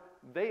sure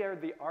they are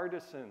the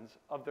artisans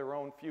of their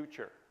own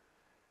future.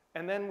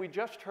 And then we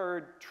just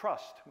heard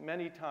trust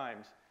many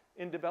times.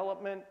 In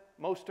development,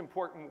 most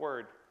important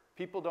word.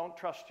 People don't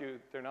trust you,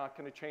 they're not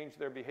going to change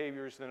their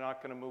behaviors, they're not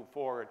going to move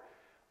forward.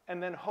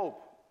 And then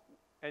hope,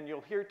 and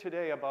you'll hear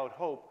today about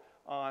hope,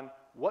 on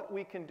what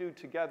we can do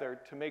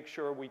together to make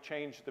sure we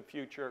change the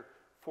future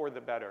for the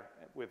better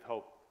with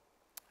hope.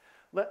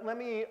 Let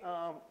me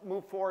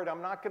move forward.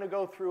 I'm not going to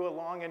go through a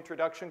long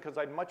introduction because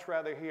I'd much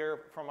rather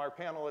hear from our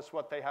panelists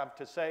what they have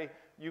to say.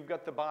 You've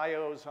got the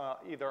bios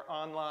either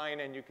online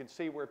and you can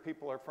see where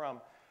people are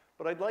from.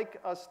 But I'd like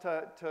us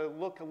to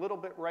look a little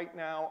bit right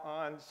now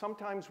on,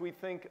 sometimes we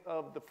think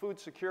of the food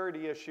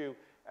security issue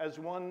as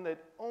one that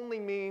only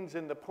means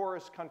in the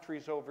poorest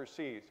countries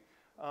overseas.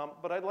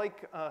 But I'd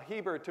like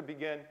Heber to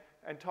begin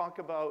and talk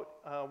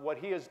about what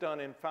he has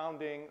done in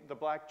founding the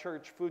Black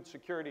Church Food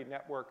Security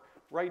Network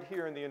right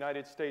here in the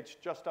United States,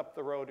 just up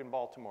the road in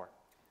Baltimore.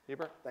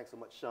 Heber? Thanks so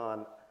much,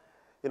 Sean.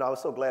 You know, I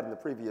was so glad in the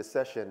previous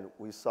session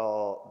we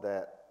saw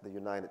that the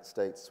United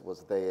States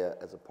was there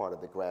as a part of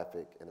the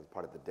graphic and as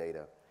part of the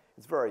data.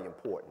 It's very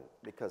important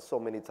because so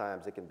many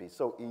times it can be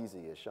so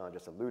easy, as Sean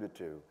just alluded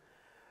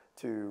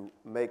to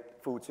make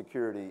food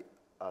security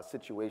a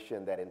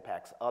situation that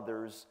impacts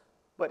others.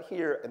 But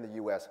here in the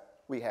U.S.,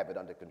 we have it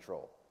under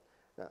control.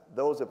 Now,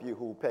 those of you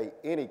who pay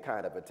any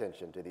kind of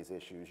attention to these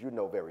issues, you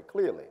know very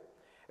clearly,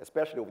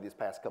 especially over these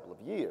past couple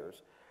of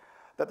years,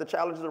 that the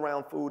challenges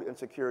around food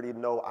insecurity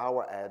know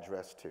our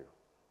address too.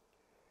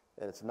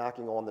 And it's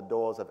knocking on the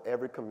doors of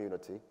every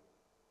community,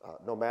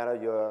 no matter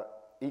your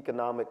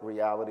economic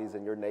realities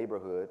in your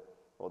neighborhood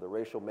or the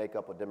racial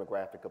makeup or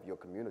demographic of your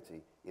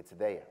community, it's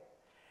there.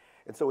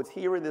 And so it's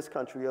here in this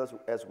country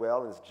as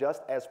well, and it's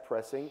just as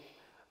pressing.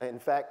 In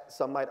fact,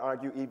 some might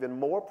argue even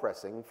more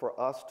pressing for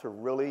us to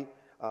really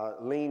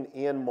lean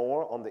in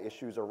more on the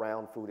issues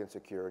around food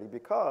insecurity,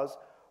 because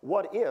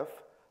what if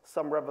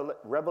some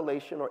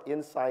revelation or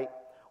insight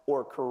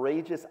or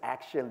courageous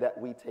action that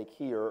we take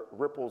here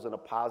ripples in a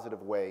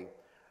positive way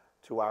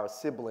to our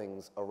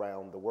siblings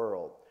around the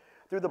world?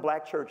 Through the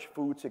Black Church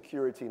Food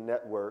Security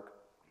Network,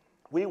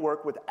 we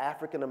work with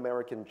African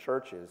American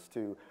churches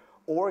to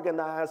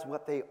organize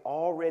what they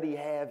already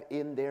have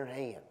in their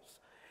hands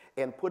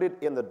and put it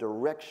in the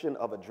direction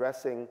of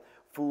addressing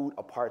food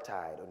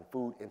apartheid and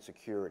food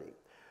insecurity.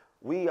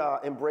 We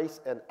embrace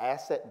an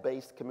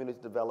asset-based community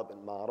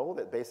development model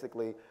that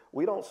basically,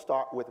 we don't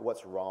start with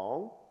what's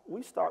wrong,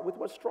 we start with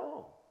what's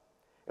strong.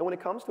 And when it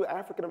comes to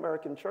African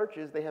American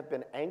churches, they have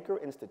been anchor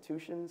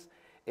institutions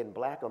in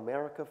Black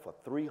America for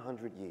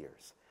 300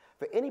 years.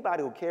 For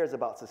anybody who cares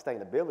about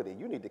sustainability,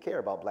 you need to care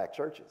about Black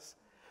churches,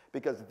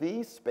 because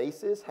these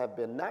spaces have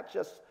been not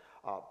just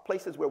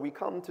places where we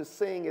come to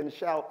sing and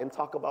shout and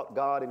talk about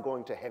God and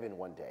going to heaven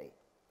one day.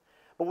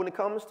 But when it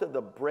comes to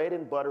the bread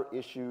and butter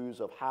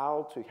issues of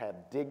how to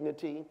have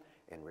dignity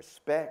and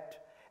respect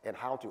and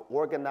how to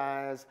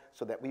organize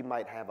so that we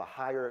might have a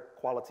higher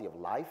quality of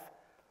life,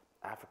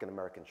 African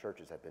American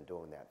churches have been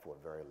doing that for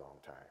a very long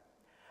time.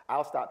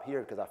 I'll stop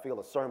here because I feel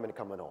a sermon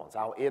coming on, so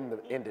I'll end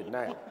it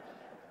now.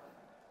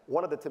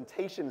 One of the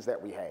temptations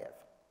that we have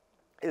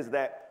is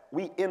that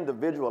we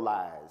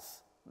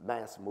individualize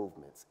mass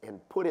movements and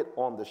put it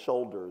on the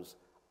shoulders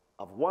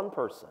of one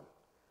person,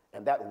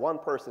 and that one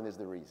person is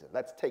the reason.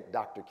 Let's take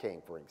Dr.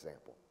 King, for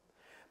example.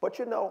 But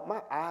you know,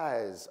 my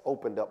eyes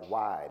opened up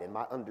wide, and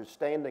my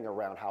understanding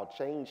around how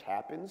change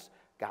happens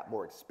got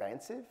more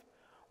expansive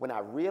when I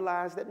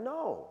realized that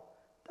no,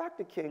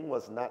 Dr. King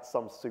was not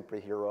some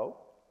superhero.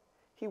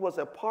 He was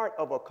a part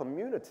of a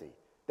community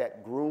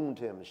that groomed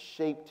him,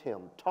 shaped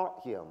him,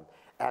 taught him,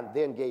 and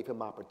then gave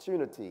him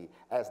opportunity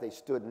as they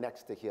stood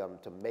next to him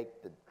to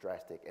make the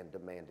drastic and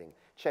demanding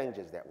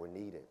changes that were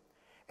needed.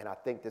 And I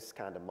think this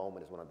kind of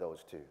moment is one of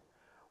those too.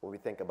 When we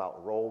think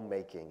about role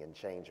making and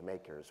change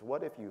makers,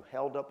 what if you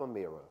held up a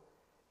mirror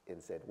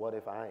and said, what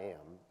if I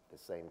am the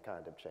same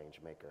kind of change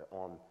maker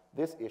on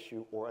this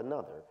issue or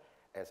another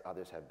as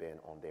others have been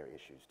on their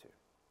issues too?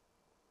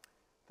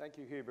 Thank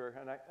you, Heber.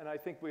 And I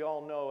think we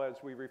all know, as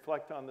we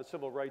reflect on the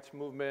civil rights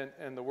movement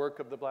and the work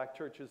of the Black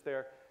churches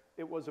there,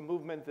 it was a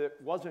movement that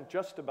wasn't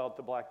just about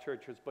the Black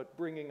churches, but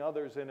bringing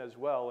others in as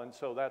well. And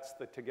so that's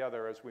the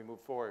together as we move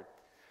forward.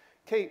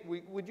 Kate,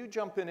 would you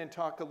jump in and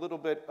talk a little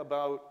bit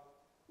about,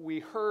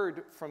 we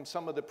heard from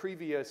some of the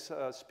previous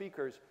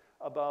speakers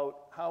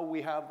about how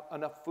we have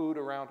enough food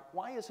around.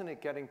 Why isn't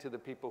it getting to the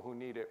people who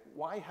need it?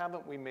 Why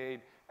haven't we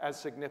made as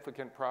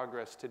significant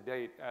progress to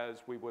date as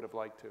we would have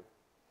liked to?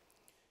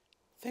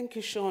 Thank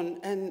you, Sean.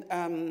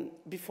 And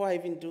before I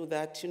even do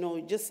that,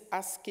 just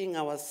asking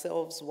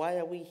ourselves, why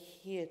are we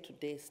here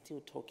today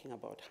still talking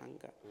about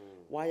hunger?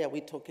 Why are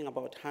we talking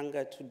about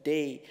hunger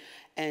today?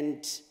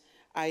 And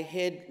I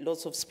heard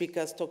lots of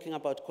speakers talking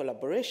about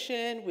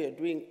collaboration. We are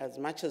doing as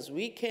much as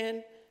we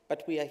can,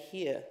 but we are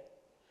here.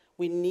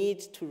 We need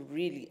to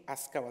really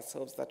ask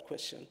ourselves that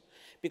question.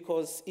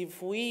 Because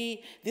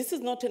this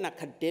is not an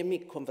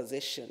academic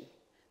conversation.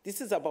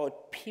 This is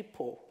about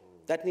people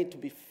that need to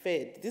be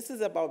fed. This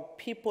is about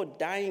people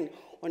dying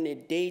on a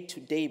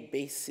day-to-day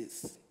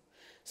basis.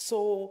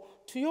 So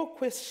to your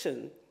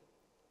question,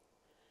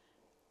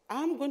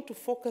 I'm going to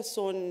focus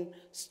on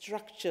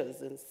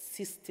structures and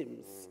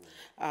systems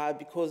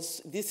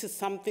because this is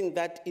something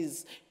that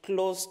is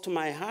close to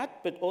my heart,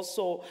 but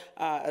also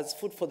as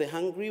Food for the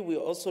Hungry, we're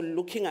also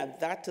looking at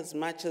that as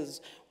much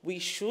as we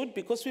should,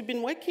 because we've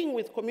been working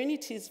with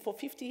communities for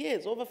 50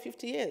 years, over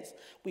 50 years.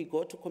 We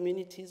go to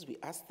communities, we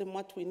ask them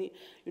what we need,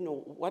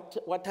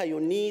 what are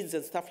your needs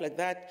and stuff like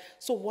that.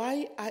 So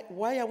why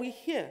are we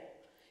here?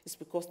 It's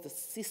because the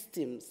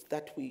systems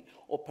that we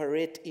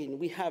operate in,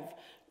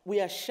 we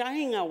are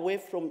shying away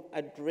from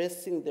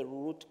addressing the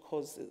root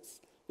causes,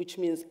 which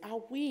means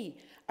are we,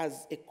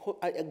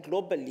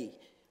 globally,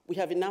 we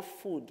have enough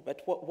food,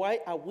 but why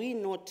are we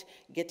not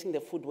getting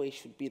the food where it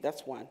should be?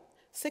 That's one.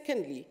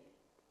 Secondly,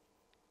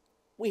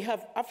 we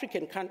have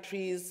African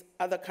countries,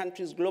 other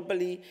countries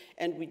globally,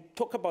 and we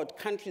talk about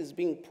countries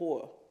being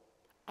poor.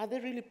 Are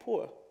they really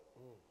poor?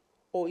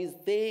 Or is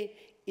there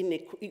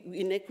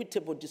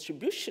inequitable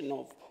distribution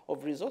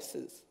of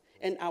resources?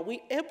 And are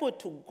we able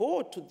to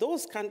go to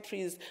those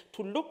countries,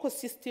 to local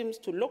systems,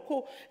 to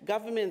local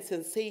governments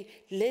and say,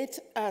 let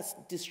us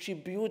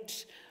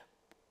distribute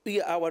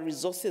our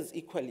resources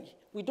equally?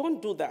 We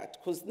don't do that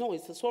because, no,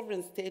 it's a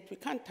sovereign state. We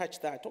can't touch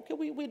that. Okay,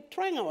 we're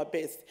trying our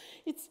best.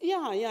 It's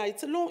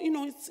a long,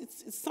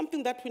 it's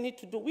something that we need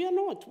to do. We are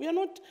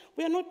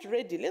not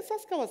ready. Let's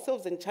ask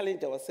ourselves and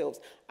challenge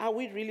ourselves. Are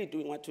we really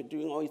doing what we're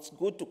doing? Or it's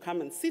good to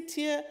come and sit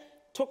here,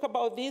 talk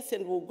about this,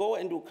 and we'll go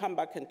and we'll come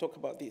back and talk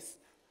about this.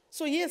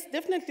 So yes,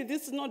 definitely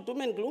this is not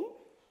doom and gloom,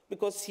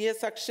 because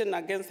here's Action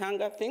Against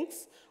Hunger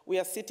things. We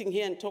are sitting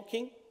here and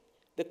talking.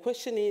 The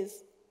question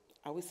is,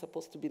 are we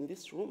supposed to be in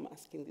this room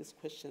asking these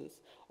questions,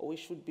 or we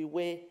should be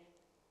where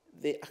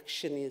the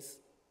action is?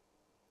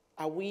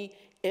 Are we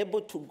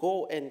able to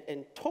go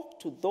and talk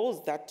to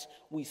those that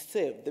we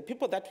serve, the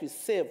people that we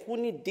serve who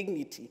need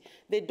dignity?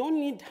 They don't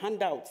need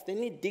handouts, they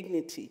need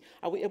dignity.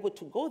 Are we able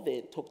to go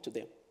there and talk to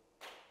them?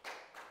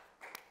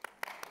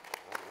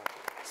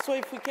 So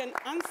if we can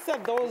answer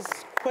those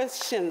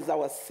questions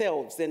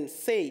ourselves and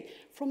say,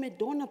 from a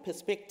donor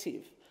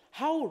perspective,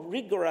 how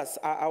rigorous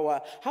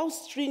are how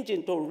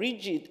stringent or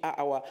rigid are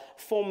our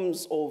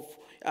forms of,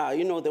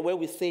 the way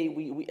we say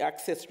we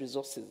access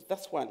resources?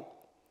 That's one.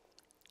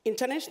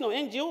 International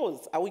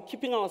NGOs, are we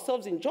keeping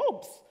ourselves in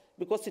jobs?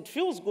 Because it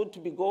feels good to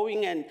be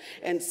going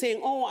and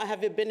saying, oh, I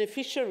have a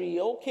beneficiary.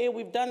 Okay,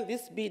 we've done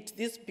this bit,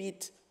 this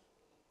bit.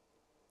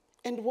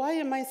 And why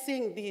am I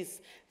saying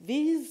this?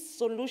 These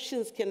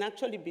solutions can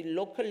actually be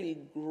locally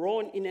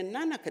grown in a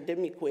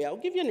non-academic way. I'll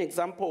give you an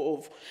example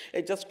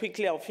of, just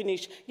quickly, I'll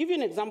finish. Give you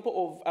an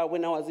example of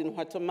when I was in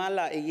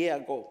Guatemala a year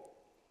ago.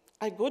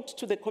 I got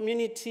to the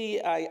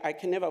community, I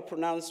can never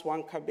pronounce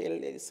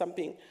Huancabel,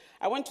 something.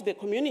 I went to the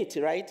community,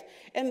 right?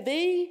 And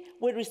they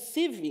were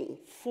receiving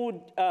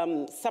food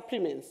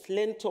supplements,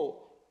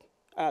 lentil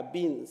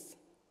beans.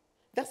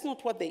 That's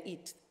not what they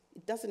eat.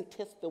 It doesn't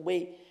taste the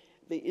way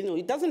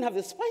it doesn't have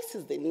the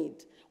spices they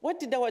need. What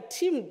did our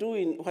team do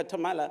in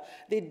Guatemala?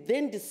 They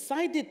then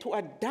decided to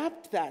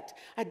adapt that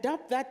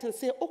and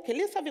say, okay,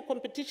 let's have a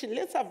competition,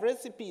 let's have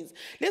recipes,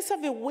 let's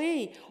have a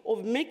way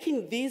of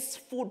making this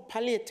food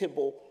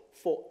palatable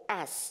for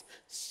us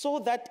so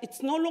that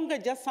it's no longer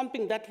just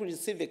something that we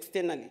receive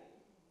externally.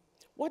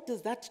 What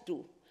does that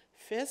do?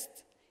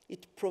 First,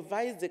 it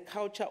provides a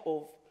culture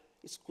of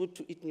it's good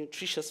to eat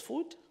nutritious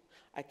food.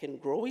 I can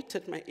grow it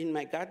in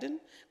my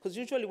garden, because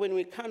usually when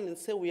we come and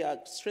say we are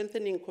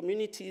strengthening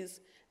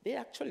communities, they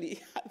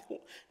actually,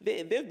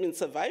 they've been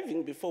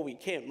surviving before we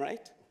came,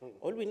 right?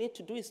 All we need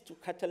to do is to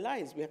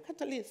catalyze. We are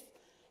catalysts.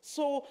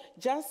 So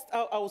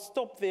I'll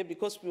stop there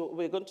because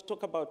we're going to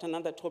talk about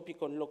another topic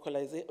on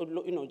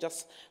localization,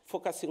 just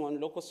focusing on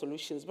local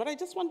solutions. But I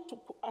just want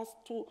us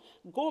to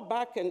go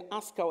back and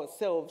ask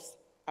ourselves,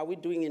 are we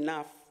doing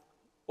enough?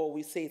 Or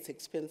we say it's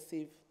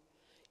expensive.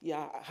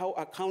 Yeah, how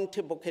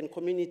accountable can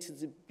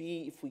communities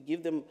be if we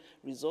give them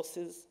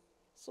resources?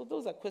 So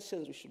those are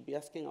questions we should be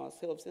asking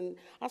ourselves. And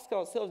ask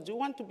ourselves, do you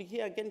want to be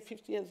here again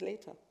 50 years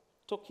later,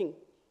 talking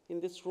in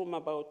this room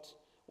about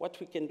what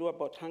we can do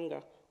about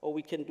hunger, or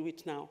we can do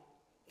it now?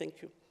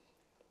 Thank you.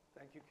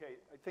 Thank you, Kate.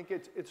 I think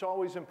it's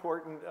always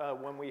important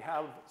when we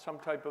have some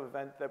type of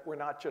event that we're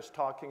not just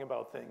talking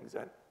about things.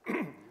 And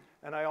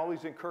And I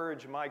always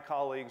encourage my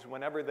colleagues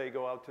whenever they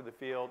go out to the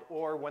field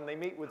or when they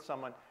meet with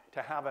someone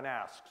to have an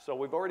ask. So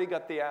we've already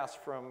got the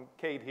ask from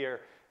Kate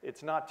here.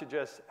 It's not to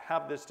just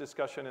have this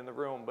discussion in the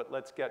room, but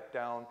let's get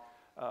down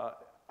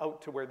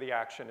out to where the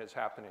action is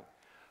happening.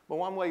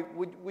 Mwandwe,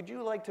 would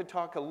you like to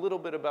talk a little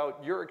bit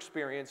about your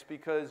experience,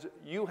 because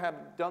you have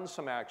done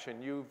some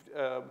action. You've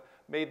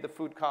made the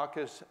food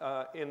caucus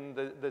in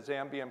the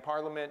Zambian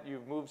parliament.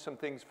 You've moved some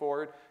things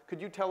forward.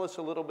 Could you tell us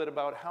a little bit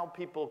about how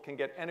people can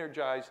get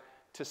energized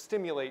to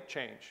stimulate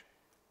change?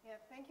 Yeah,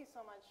 thank you so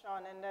much,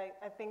 Sean. And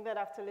I think that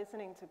after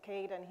listening to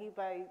Kate and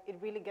Heber, it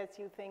really gets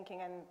you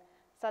thinking. And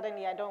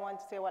suddenly I don't want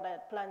to say what I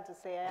had planned to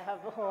say. I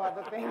have a whole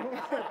other thing.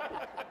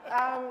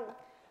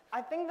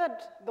 I think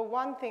that the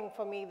one thing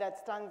for me that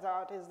stands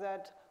out is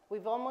that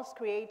we've almost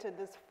created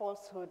this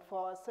falsehood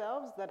for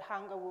ourselves that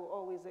hunger will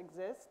always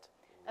exist.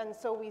 And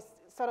so we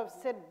sort of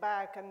sit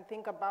back and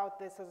think about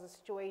this as a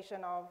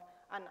situation of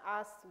an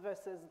us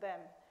versus them.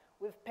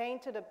 We've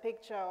painted a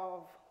picture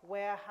of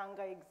where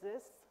hunger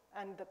exists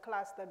and the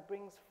class that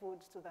brings food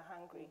to the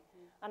hungry.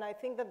 And I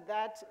think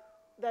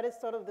that is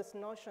sort of this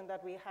notion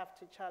that we have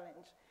to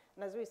challenge.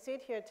 And as we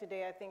sit here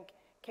today, I think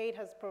Kate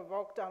has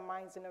provoked our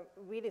minds in a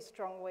really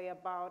strong way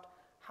about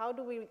how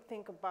do we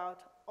think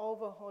about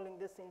overhauling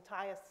this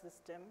entire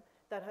system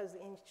that has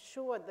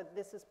ensured that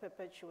this is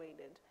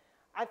perpetuated.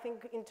 I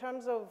think in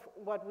terms of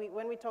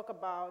when we talk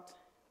about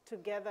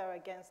together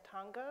against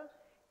hunger,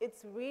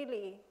 it's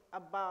really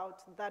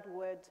about that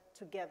word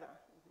together.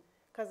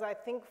 Because I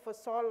think for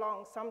so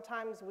long,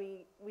 sometimes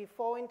we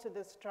fall into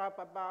this trap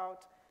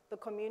about the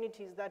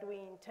communities that we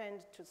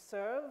intend to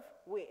serve.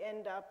 We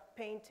end up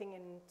painting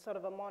in sort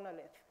of a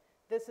monolith.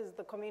 This is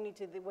the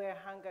community where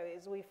hunger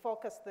is. We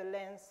focus the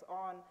lens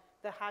on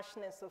the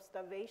harshness of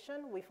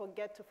starvation. We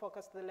forget to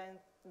focus the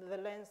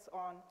lens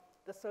on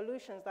the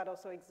solutions that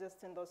also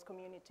exist in those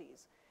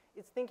communities.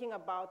 It's thinking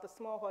about the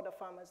smallholder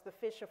farmers, the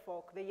fisher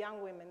folk, the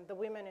young women, the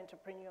women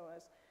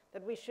entrepreneurs,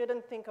 that we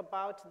shouldn't think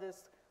about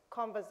this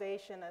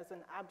conversation as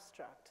an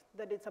abstract,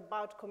 that it's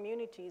about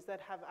communities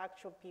that have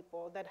actual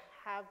people, that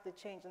have the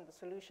change and the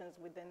solutions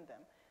within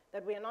them,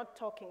 that we are not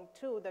talking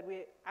to, that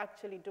we're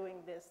actually doing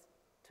this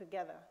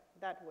together,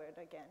 that word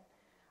again.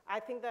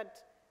 I think that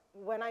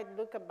when I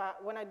look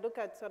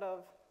at sort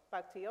of,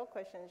 back to your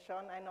question,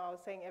 Sean, I know I was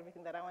saying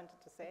everything that I wanted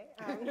to say,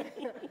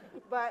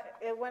 but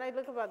when I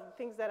look about the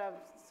things that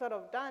I've sort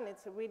of done,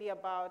 it's really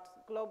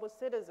about Global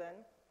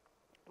Citizen,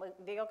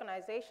 the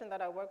organization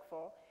that I work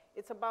for.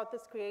 It's about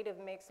this creative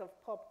mix of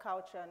pop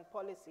culture and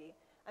policy.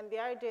 And the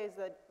idea is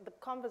that the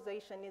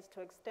conversation needs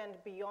to extend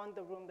beyond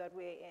the room that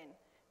we're in,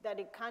 that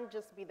it can't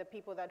just be the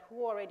people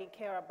who already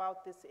care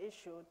about this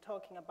issue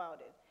talking about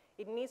it.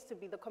 It needs to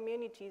be the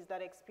communities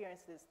that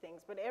experience these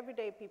things, but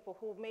everyday people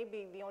who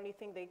maybe the only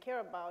thing they care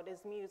about is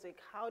music.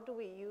 How do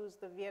we use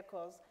the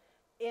vehicles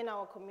in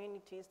our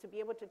communities to be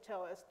able to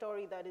tell a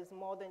story that is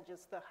more than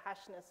just the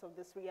harshness of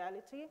this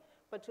reality,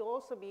 but to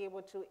also be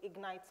able to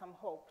ignite some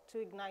hope, to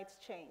ignite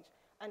change,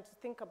 and to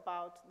think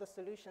about the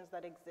solutions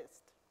that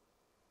exist.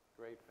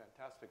 Great,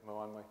 fantastic,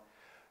 Mwandwe.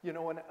 You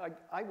know, when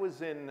I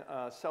was in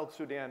South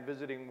Sudan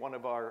visiting one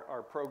of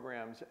our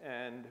programs,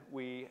 and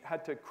we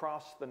had to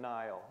cross the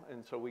Nile.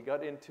 And so we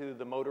got into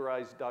the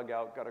motorized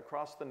dugout, got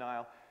across the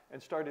Nile,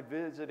 and started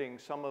visiting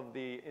some of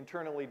the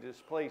internally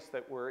displaced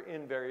that were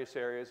in various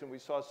areas, and we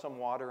saw some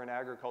water and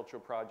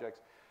agricultural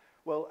projects.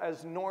 Well,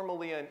 as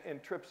normally in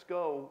trips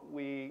go,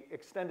 we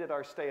extended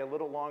our stay a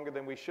little longer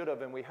than we should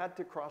have, and we had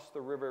to cross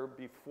the river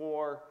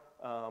before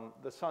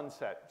the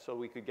sunset so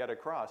we could get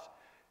across.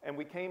 And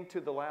we came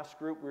to the last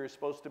group we were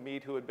supposed to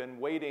meet who had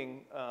been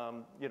waiting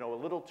you know, a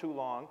little too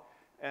long,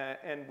 and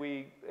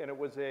it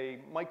was a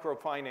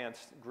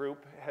microfinance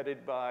group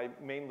headed by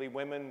mainly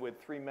women with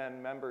 3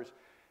 men members.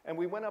 And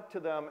we went up to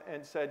them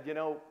and said, you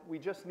know, we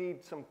just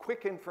need some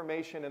quick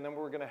information, and then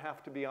we're going to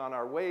have to be on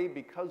our way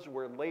because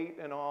we're late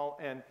and all,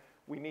 and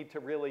we need to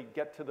really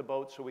get to the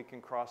boat so we can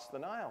cross the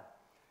Nile.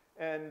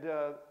 And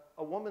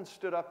a woman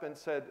stood up and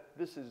said,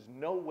 this is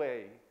no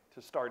way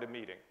to start a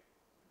meeting.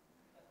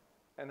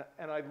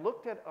 And I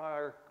looked at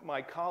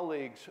my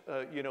colleagues,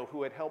 you know,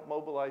 who had helped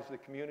mobilize the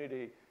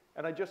community,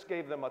 and I just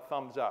gave them a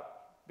thumbs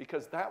up,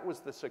 because that was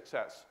the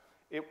success.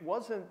 It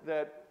wasn't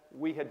that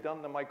we had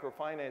done the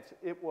microfinance,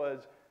 it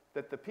was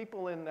that the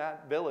people in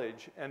that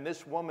village, and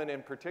this woman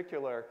in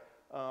particular,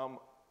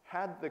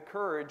 had the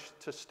courage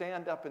to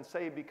stand up and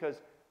say,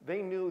 because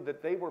they knew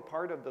that they were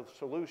part of the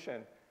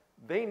solution,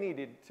 they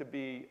needed to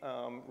be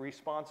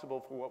responsible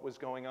for what was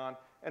going on,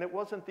 and it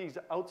wasn't these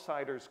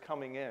outsiders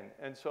coming in.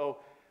 And so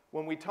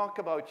when we talk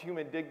about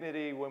human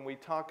dignity, when we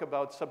talk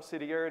about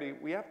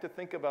subsidiarity, we have to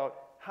think about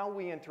how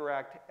we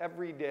interact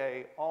every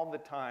day, all the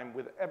time,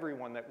 with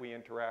everyone that we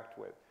interact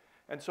with.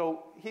 And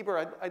so,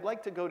 Heber, I'd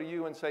like to go to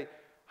you and say,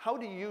 how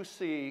do you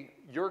see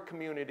your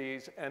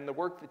communities and the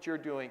work that you're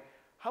doing,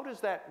 how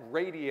does that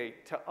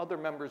radiate to other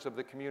members of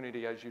the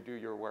community as you do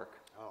your work?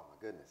 Oh,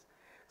 my goodness.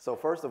 So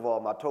first of all,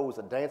 my toes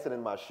are dancing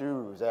in my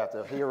shoes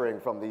after hearing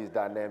from these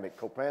dynamic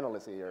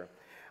co-panelists here.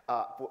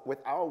 With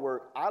our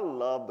work, I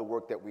love the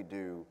work that we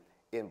do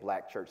in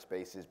black church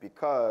spaces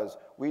because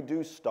we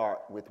do start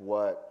with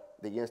what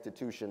the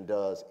institution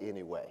does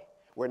anyway.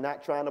 We're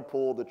not trying to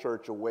pull the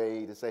church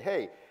away to say,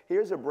 hey,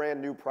 here's a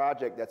brand new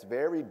project that's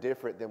very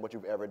different than what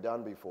you've ever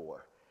done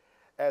before.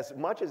 As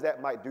much as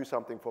that might do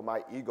something for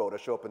my ego to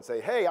show up and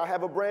say, hey, I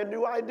have a brand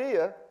new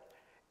idea,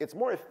 it's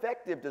more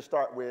effective to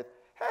start with,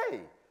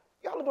 hey,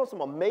 y'all are doing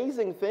some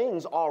amazing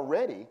things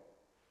already.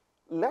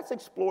 Let's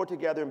explore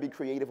together and be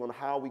creative on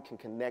how we can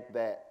connect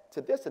that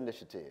to this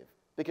initiative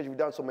because you've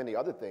done so many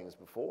other things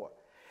before.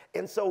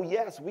 And so,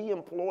 yes, we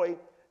employ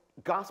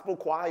gospel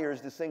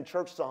choirs to sing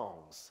church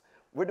songs.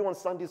 We're doing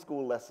Sunday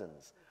school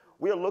lessons.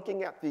 We are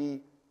looking at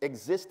the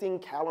existing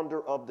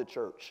calendar of the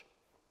church.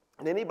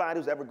 And anybody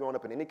who's ever grown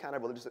up in any kind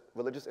of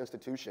religious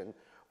institution,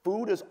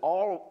 food is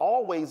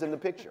always in the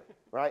picture,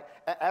 right?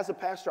 As a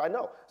pastor, I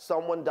know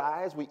someone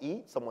dies, we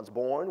eat. Someone's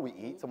born, we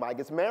eat. Somebody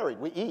gets married,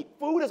 we eat.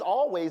 Food is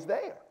always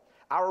there.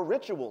 Our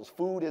rituals,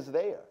 food is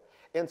there.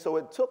 And so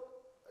it took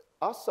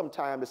us some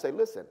time to say,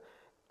 listen,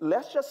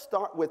 let's just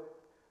start with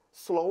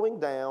slowing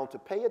down to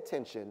pay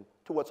attention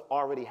to what's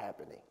already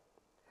happening.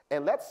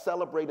 And let's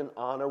celebrate and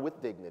honor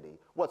with dignity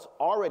what's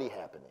already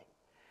happening.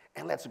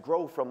 And let's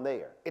grow from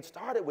there. It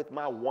started with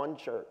my one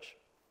church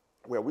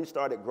where we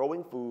started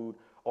growing food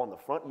on the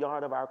front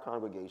yard of our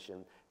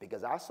congregation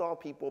because I saw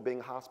people being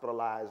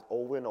hospitalized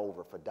over and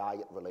over for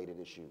diet-related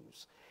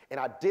issues. And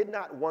I did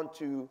not want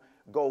to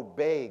go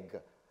beg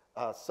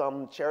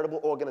some charitable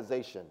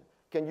organization,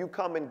 can you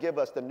come and give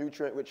us the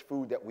nutrient-rich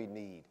food that we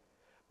need?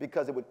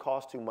 Because it would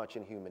cost too much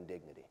in human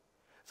dignity.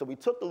 So we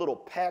took the little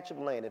patch of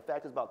land, in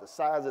fact, it's about the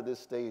size of this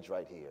stage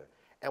right here,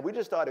 and we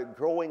just started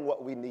growing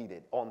what we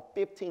needed on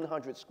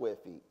 1,500 square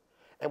feet.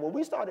 And when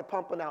we started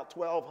pumping out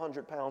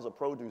 1,200 pounds of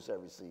produce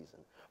every season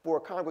for a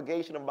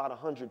congregation of about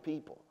 100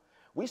 people,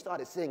 we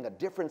started seeing a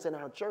difference in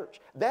our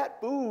church.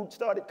 That food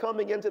started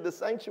coming into the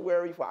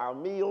sanctuary for our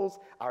meals,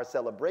 our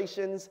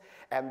celebrations,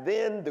 and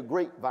then the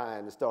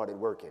grapevine started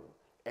working.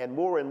 And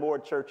more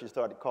churches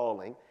started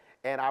calling,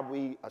 and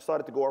we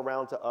started to go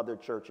around to other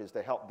churches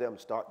to help them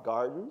start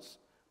gardens,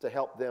 to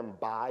help them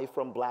buy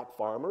from black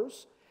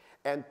farmers,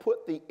 and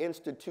put the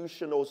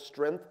institutional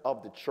strength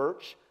of the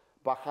church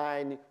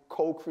behind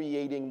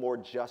co-creating more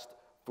just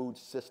food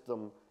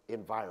system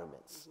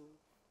environments. Mm-hmm.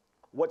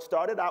 What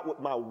started out with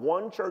my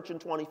one church in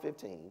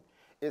 2015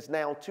 is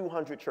now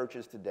 200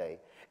 churches today.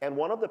 And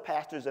one of the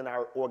pastors in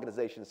our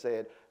organization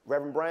said,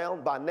 Reverend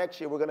Brown, by next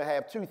year we're going to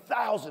have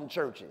 2,000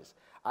 churches.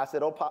 I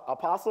said, oh,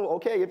 Apostle,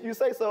 okay, if you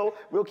say so,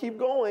 we'll keep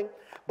going.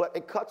 But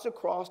it cuts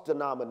across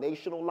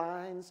denominational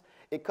lines.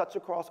 It cuts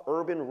across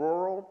urban,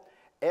 rural.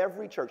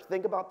 Every church,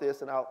 think about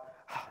this, and I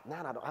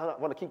don't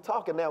want to keep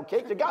talking now,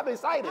 Kate, you got me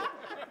excited.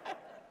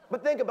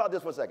 But think about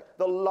this for a second.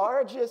 The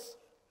largest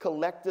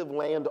collective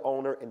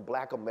landowner in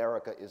black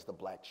America is the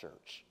black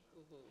church.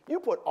 Mm-hmm.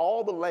 You put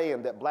all the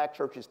land that black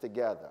churches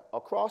together,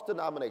 across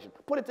denominations,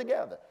 put it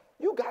together,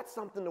 you got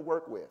something to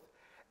work with.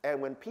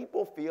 And when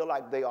people feel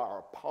like they are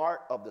a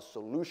part of the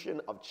solution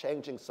of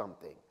changing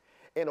something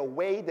in a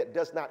way that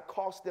does not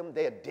cost them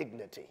their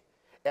dignity,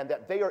 and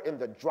that they are in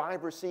the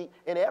driver's seat,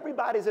 and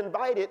everybody's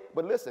invited,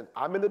 but listen,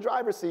 I'm in the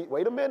driver's seat,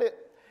 wait a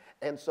minute.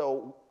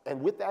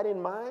 And with that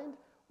in mind,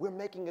 we're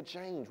making a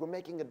change, we're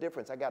making a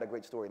difference. I got a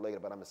great story later,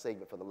 but I'm gonna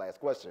save it for the last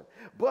question.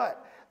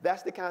 But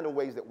that's the kind of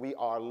ways that we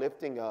are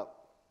lifting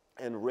up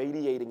and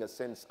radiating a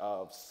sense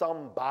of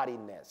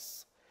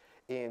somebodyness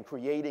in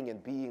creating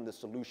and being the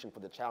solution for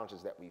the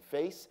challenges that we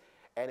face,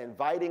 and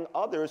inviting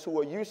others who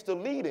are used to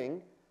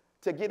leading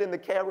to get in the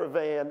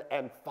caravan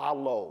and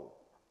follow.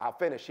 I'll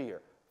finish here.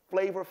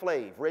 Flavor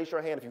Flav, raise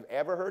your hand if you've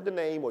ever heard the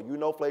name or you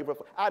know Flavor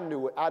Flav. I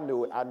knew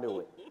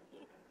it.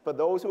 For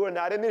those who are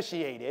not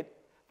initiated,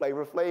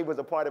 Flavor Flav was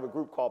a part of a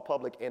group called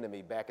Public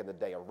Enemy back in the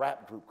day, a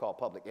rap group called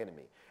Public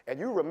Enemy. And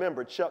you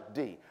remember Chuck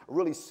D, a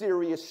really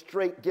serious,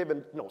 straight,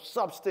 giving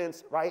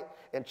substance, right?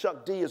 And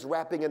Chuck D is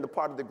rapping in the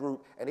part of the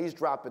group, and he's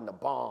dropping the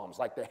bombs,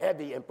 like the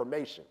heavy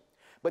information.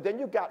 But then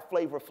you got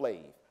Flavor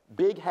Flav,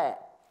 big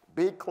hat,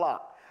 big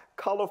clock,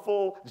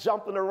 colorful,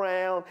 jumping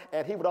around,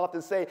 and he would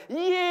often say,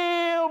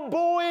 yeah,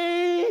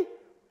 boy.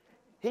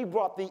 He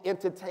brought the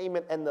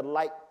entertainment and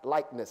the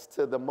lightness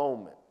to the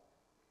moment.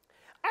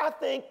 I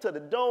think to the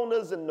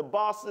donors and the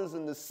bosses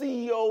and the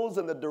CEOs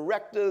and the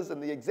directors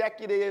and the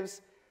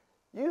executives,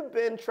 you've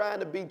been trying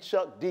to be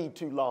Chuck D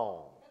too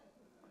long.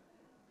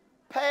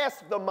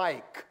 Pass the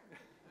mic.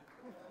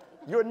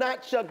 You're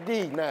not Chuck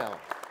D now.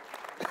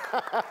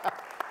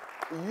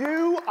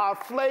 You are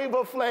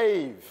Flavor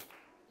Flav.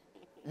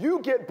 You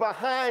get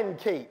behind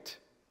Kate.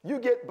 You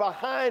get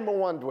behind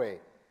Mwandwe.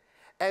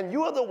 And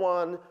you're the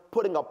one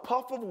putting a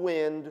puff of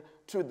wind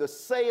to the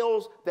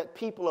sails that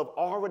people have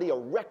already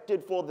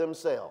erected for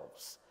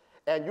themselves.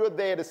 And you're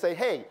there to say,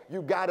 hey,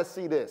 you gotta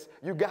see this.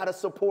 You gotta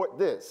support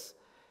this.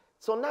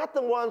 So not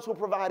the ones who are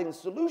providing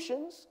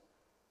solutions,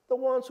 the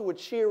ones who are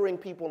cheering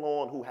people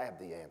on who have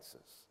the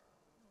answers.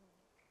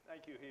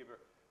 Thank you, Heber.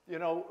 You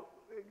know,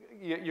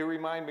 you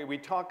remind me, we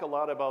talk a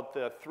lot about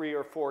the 3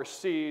 or 4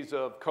 C's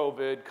of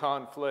COVID,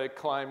 conflict,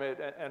 climate,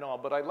 and all,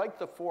 but I like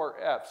the 4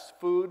 F's: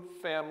 food,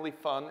 family,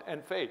 fun,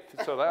 and faith.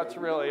 So that's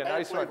really a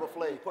nice one.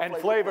 And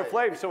Flavor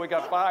Flav. So we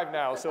got 5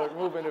 now, so we're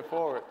moving it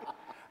forward.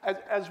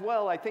 As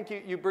well, I think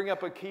you bring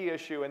up a key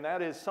issue, and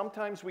that is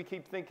sometimes we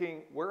keep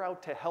thinking we're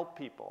out to help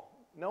people.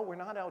 No, we're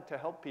not out to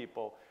help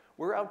people.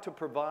 We're out to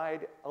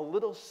provide a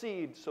little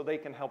seed so they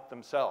can help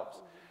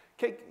themselves.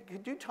 Kate,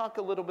 could you talk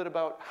a little bit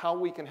about how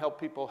we can help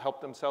people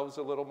help themselves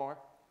a little more?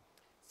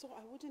 So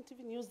I wouldn't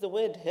even use the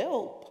word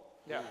help.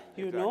 Yeah,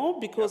 you exactly. know,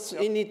 because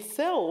in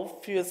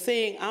itself, you're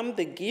saying I'm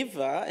the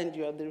giver and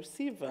you are the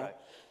receiver. Right.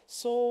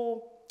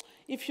 So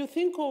if you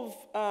think of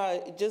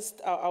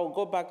I'll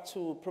go back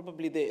to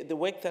probably the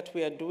work that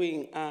we are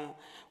doing.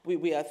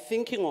 We are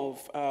thinking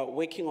of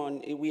working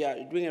on, we are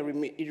doing a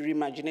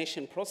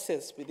reimagination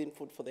process within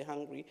Food for the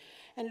Hungry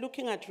and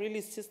looking at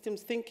really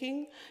systems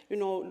thinking, you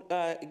know,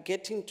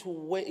 getting to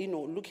where, you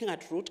know, looking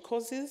at root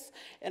causes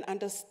and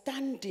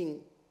understanding.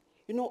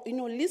 You know,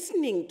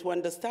 listening to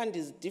understand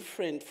is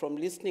different from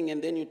listening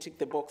and then you tick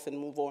the box and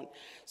move on.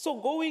 So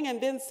going and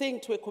then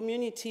saying to a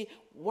community,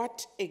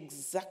 what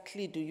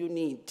exactly do you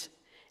need?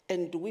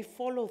 And do we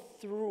follow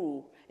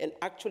through and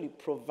actually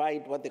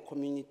provide what the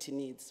community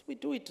needs? We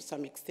do it to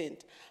some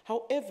extent.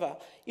 However,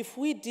 if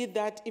we did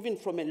that even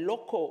from a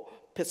local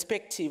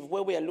perspective,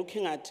 where we are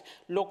looking at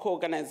local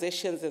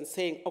organizations and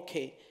saying,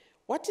 okay,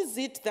 what is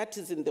it that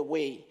is in the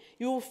way?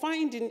 You will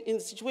find in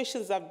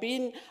situations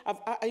every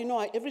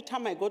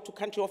time I go to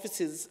country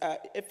offices,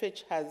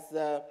 FH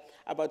has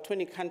about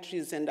 20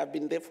 countries and I've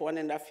been there for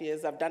 1.5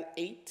 years. I've done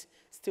 8.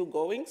 Still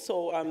going,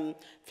 so I'm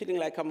feeling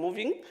like I'm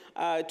moving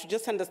to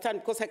just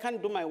understand, because I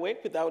can't do my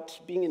work without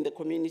being in the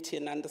community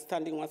and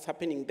understanding what's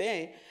happening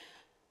there.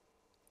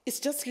 It's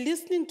just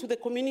listening to the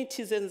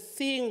communities and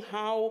seeing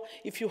how,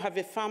 if you have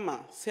a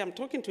farmer, say I'm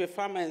talking to a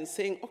farmer and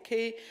saying,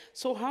 okay,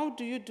 so how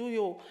do you do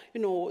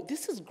your,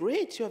 this is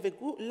great, you have a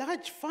good,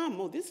 large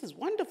farm, oh, this is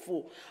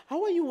wonderful.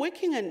 How are you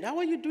working and how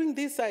are you doing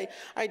this?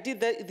 I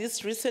did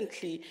this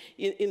recently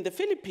in the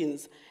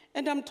Philippines,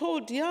 and I'm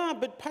told, yeah,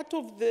 but part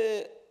of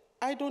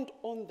I don't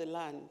own the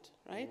land,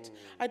 right?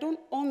 I don't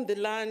own the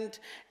land,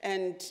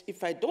 and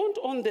if I don't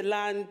own the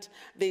land,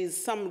 there's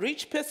some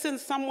rich person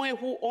somewhere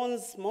who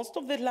owns most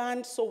of the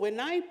land, so when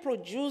I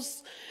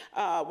produce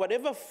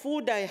whatever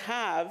food I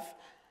have,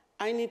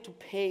 I need to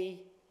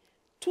pay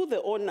to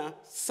the owner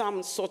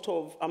some sort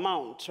of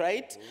amount,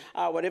 right?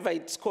 Whatever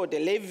it's called, a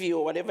levy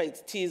or whatever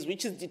it is,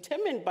 which is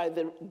determined by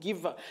the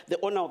giver, the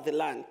owner of the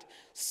land.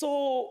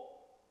 So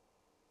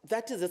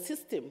that is a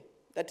system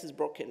that is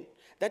broken.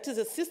 That is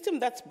a system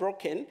that's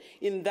broken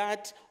in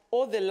that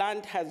all the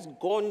land has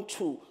gone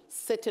to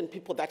certain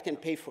people that can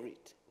pay for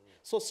it.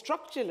 So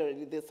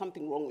structurally, there's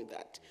something wrong with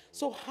that.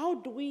 So how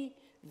do we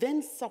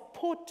then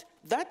support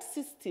that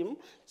system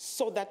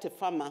so that a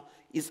farmer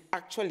is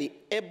actually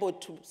able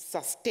to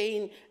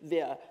sustain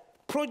their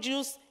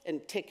produce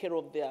and take care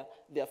of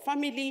their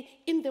family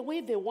in the way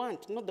they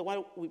want, not the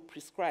way we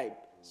prescribe?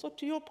 So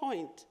to your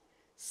point,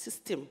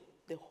 system.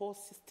 The whole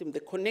system, the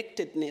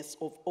connectedness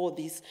of all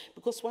this,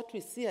 because what we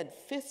see at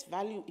face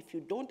value, if you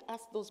don't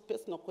ask those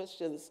personal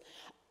questions,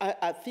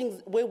 are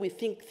things where we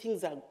think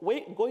things are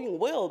going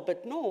well,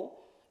 but no,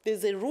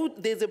 there's a root,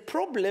 there's a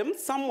problem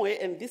somewhere,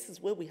 and this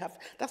is where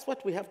that's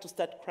what we have to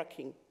start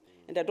cracking.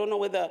 And I don't know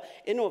whether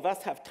any of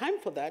us have time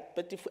for that,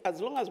 but as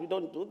long as we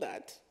don't do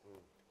that.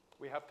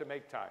 We have to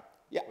make time.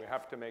 Yeah. We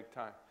have to make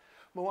time.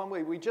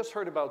 Mwandwe, we just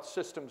heard about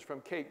systems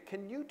from Kate.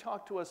 Can you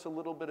talk to us a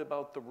little bit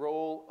about the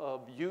role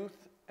of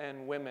youth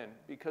and women?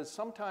 Because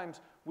sometimes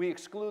we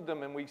exclude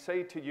them and we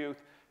say to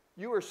youth,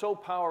 you are so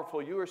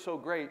powerful, you are so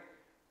great,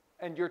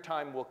 and your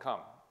time will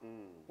come.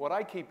 What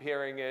I keep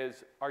hearing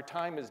is our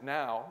time is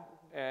now,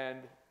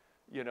 and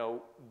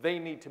they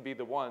need to be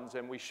the ones,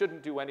 and we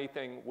shouldn't do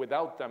anything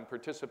without them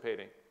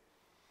participating.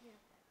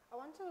 I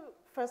want to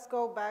first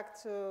go back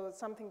to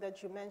something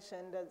that you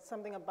mentioned,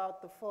 something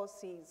about the 4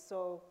 C's.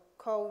 So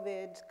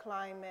COVID,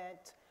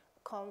 climate,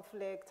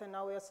 conflict, and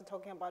now we're also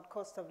talking about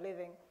cost of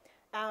living.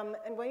 And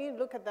when you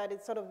look at that,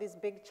 it's sort of these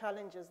big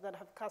challenges that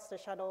have cast a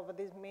shadow over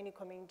these many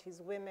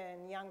communities,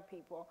 women, young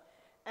people.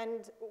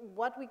 And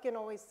what we can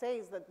always say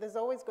is that there's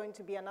always going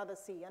to be another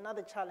C,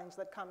 another challenge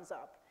that comes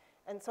up.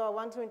 And so I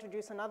want to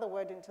introduce another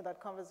word into that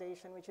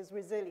conversation, which is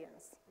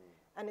resilience.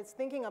 And it's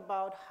thinking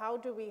about how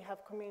do we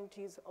have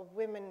communities of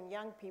women and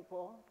young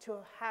people to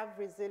have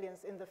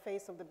resilience in the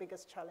face of the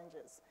biggest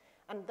challenges.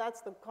 And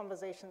that's the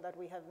conversation that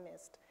we have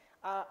missed.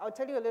 I'll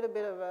tell you a little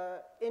bit of an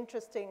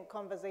interesting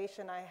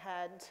conversation I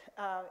had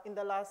in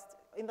the last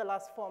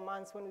 4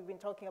 months when we've been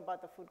talking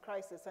about the food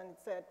crisis, and it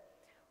said,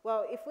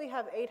 well, if we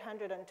have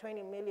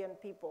 820 million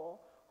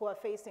people who are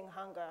facing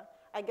hunger,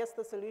 I guess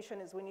the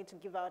solution is we need to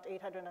give out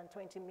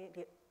 820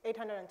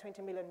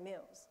 million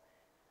meals.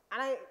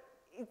 And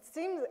it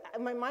seems,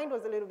 my mind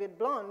was a little bit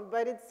blown,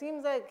 but it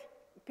seems like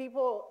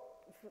people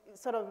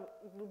sort of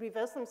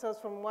reverse themselves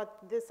from what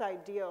this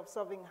idea of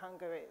solving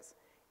hunger is.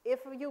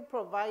 If you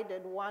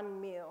provided one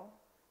meal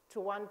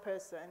to one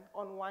person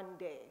on one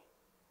day,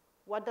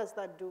 what does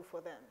that do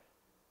for them?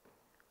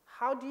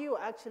 How do you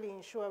actually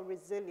ensure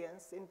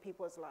resilience in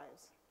people's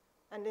lives?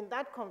 And in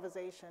that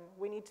conversation,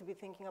 we need to be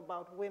thinking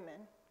about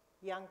women,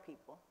 young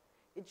people.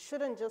 It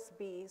shouldn't just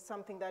be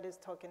something that is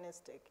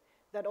tokenistic,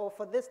 that, oh,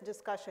 for this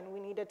discussion, we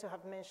needed to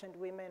have mentioned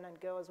women and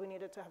girls, we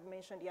needed to have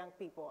mentioned young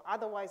people.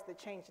 Otherwise, the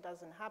change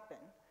doesn't happen.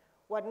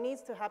 What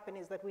needs to happen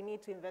is that we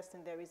need to invest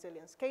in their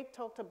resilience. Kate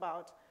talked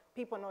about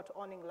people not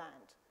owning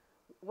land.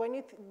 When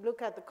you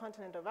look at the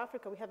continent of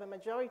Africa, we have a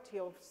majority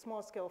of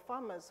small-scale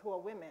farmers who are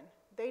women.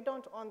 They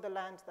don't own the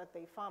land that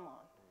they farm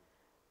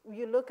on.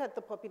 You look at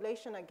the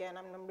population again,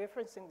 I'm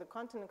referencing the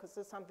continent because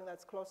this is something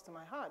that's close to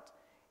my heart.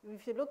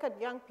 If you look at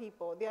young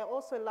people, they are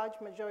also a large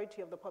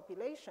majority of the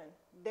population.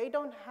 They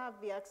don't have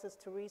the access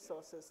to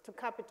resources, to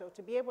capital,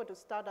 to be able to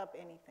start up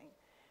anything.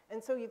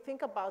 And so you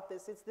think about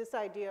this, it's this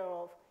idea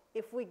of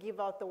if we give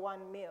out the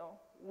one meal,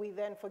 we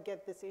then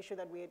forget this issue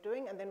that we are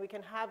doing, and then we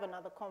can have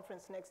another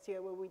conference next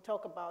year where we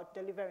talk about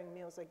delivering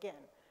meals again.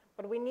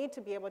 But we need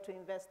to be able to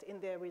invest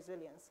in their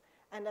resilience.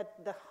 And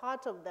at the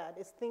heart of that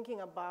is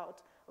thinking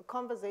about a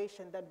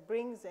conversation that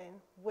brings in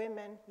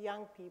women,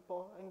 young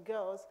people, and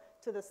girls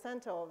to the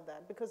center of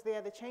that, because they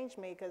are the change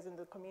makers in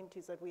the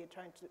communities that we are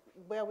trying to,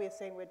 where we are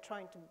saying we're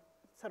trying to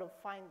sort of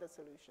find the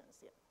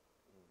solutions. Yeah.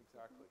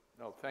 Exactly.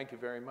 No, thank you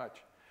very much.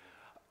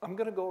 I'm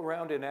going to go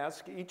around and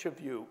ask each of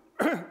you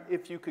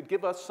if you could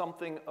give us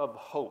something of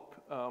hope,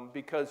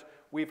 because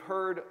we've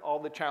heard all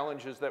the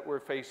challenges that we're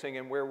facing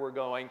and where we're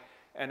going.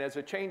 And as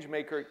a change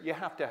maker, you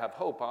have to have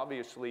hope,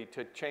 obviously,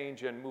 to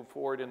change and move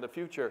forward in the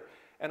future.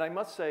 And I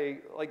must say,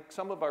 like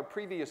some of our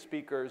previous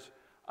speakers,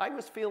 I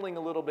was feeling a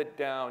little bit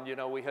down. You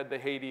know, we had the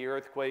Haiti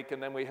earthquake,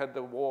 and then we had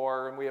the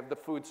war, and we have the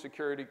food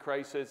security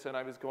crisis, and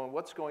I was going,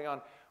 what's going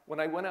on? When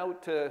I went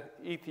out to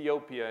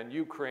Ethiopia and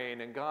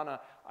Ukraine and Ghana,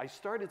 I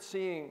started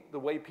seeing the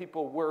way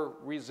people were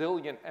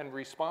resilient and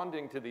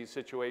responding to these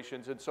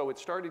situations, and so it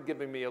started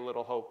giving me a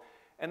little hope.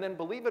 And then,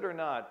 believe it or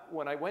not,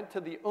 when I went to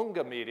the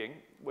UNGA meeting,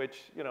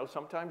 which, you know,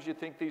 sometimes you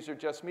think these are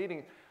just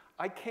meetings,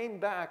 I came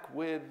back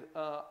with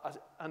a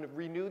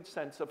renewed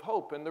sense of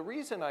hope. And the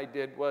reason I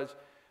did was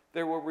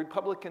there were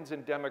Republicans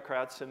and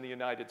Democrats in the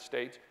United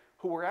States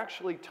who were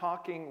actually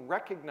talking,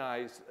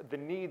 recognized the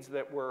needs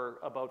that were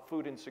about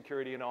food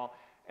insecurity and all,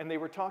 and they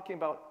were talking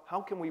about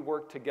how can we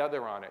work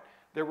together on it.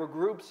 There were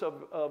groups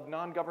of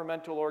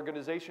non-governmental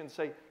organizations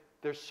say,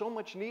 there's so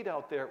much need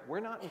out there.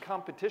 We're not in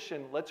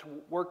competition. Let's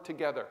work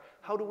together.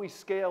 How do we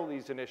scale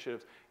these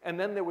initiatives? And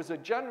then there was a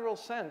general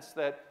sense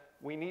that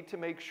we need to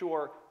make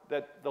sure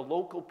that the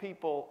local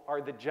people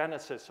are the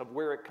genesis of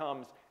where it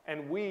comes,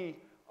 and we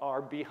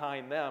are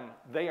behind them.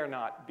 They are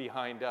not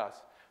behind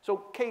us. So,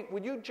 Kate,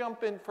 would you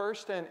jump in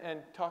first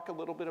and talk a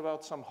little bit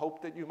about some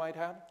hope that you might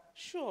have?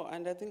 Sure,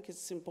 and I think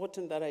it's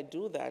important that I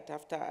do that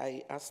after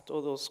I asked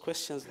all those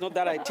questions. Not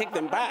that I take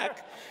them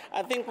back.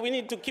 I think we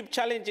need to keep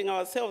challenging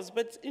ourselves.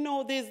 But, you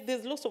know,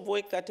 there's lots of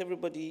work that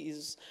everybody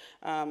is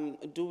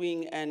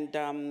doing,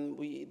 and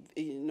we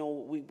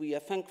are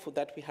thankful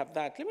that we have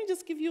that. Let me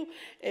just give you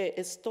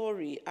a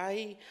story.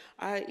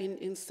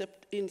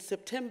 In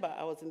September,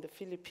 I was in the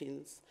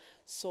Philippines.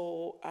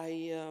 So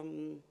I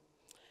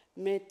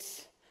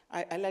met...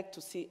 I like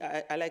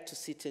to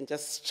sit and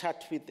just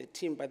chat with the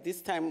team, but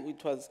this time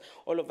it was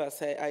all of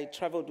us. I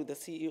traveled with the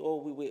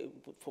CEO. We were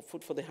for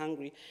Food for the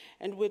Hungry,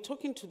 and we're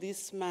talking to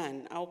this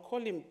man. I'll call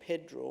him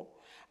Pedro,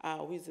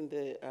 who is in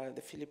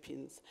the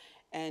Philippines.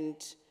 And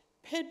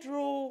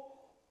Pedro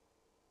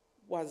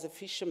was a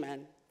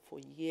fisherman for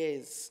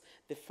years.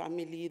 The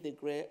family,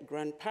 the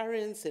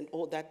grandparents, and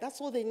all that. That's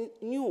all they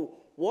knew: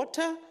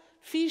 water,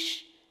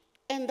 fish.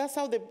 And that's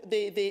how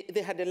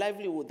they had a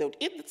livelihood. They would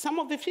eat some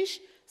of the fish,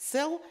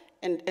 sell,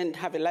 and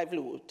have a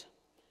livelihood.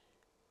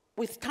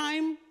 With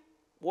time,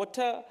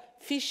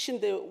 fish in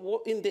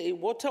the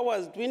water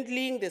was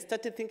dwindling. They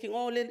started thinking,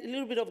 oh, a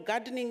little bit of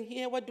gardening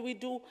here, what do we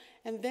do?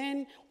 And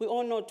then we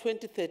all know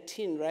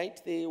 2013, right?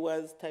 There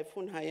was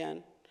Typhoon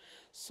Haiyan.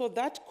 So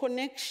that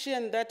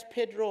connection that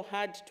Pedro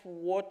had to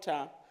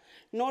water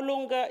no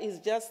longer is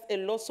just a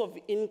loss of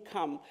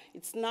income.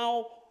 It's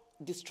now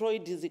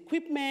destroyed his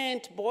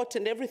equipment, bought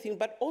and everything,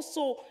 but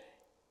also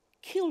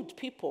killed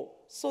people.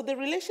 So the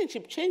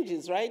relationship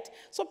changes, right?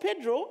 So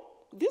Pedro,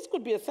 this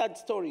could be a sad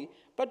story,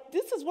 but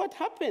this is what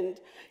happened.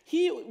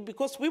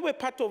 Because we were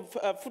part of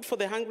Food for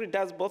the Hungry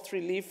does both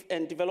relief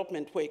and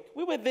development work.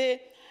 We were there.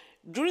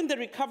 During the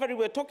recovery,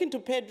 we were talking to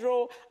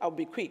Pedro. I'll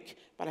be quick,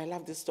 but I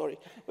love this story.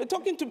 We're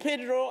talking to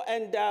Pedro,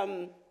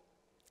 and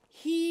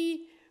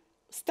he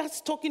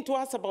starts talking to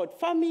us about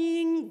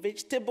farming,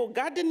 vegetable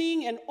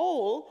gardening, and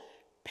all.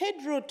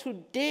 Pedro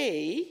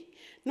today,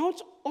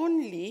 not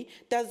only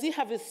does he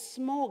have a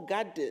small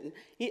garden,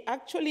 he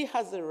actually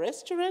has a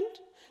restaurant,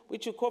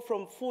 which we call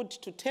From Food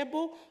to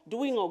Table,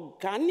 doing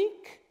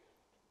organic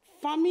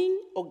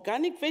farming,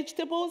 organic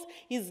vegetables.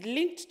 He's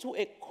linked to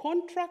a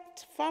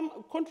contract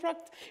farming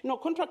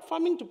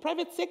to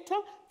private sector.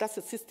 That's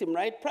a system,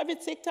 right?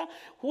 Private sector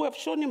who have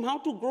shown him how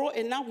to grow,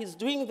 and now he's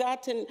doing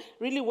that and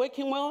really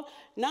working well.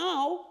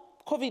 Now,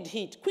 COVID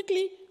hit.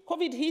 Quickly,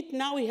 COVID hit,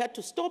 now he had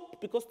to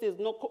stop because there's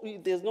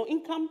no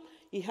income.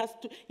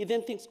 He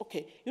then thinks,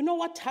 okay, you know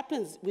what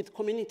happens with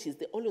communities?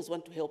 They always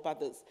want to help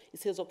others. He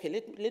says, okay,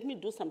 let me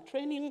do some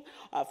training,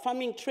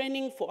 farming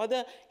training for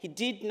other. He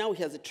did, now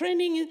he has a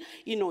training,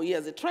 he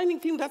has a training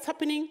thing that's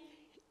happening.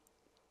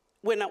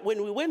 When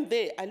we went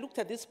there, I looked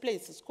at this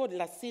place. It's called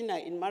La Sina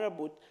in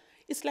Marabut.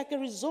 It's like a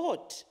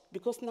resort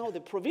because now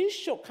the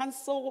provincial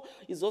council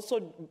is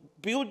also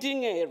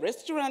building a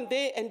restaurant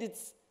there, and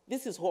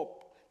this is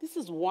hope. This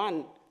is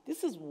one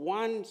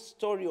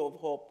story of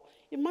hope.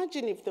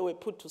 Imagine if they were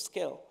put to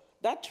scale.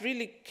 That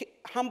really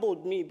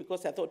humbled me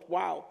because I thought,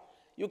 wow,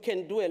 you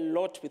can do a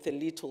lot with a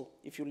little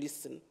if you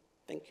listen.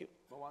 Thank you.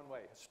 Mwandwe,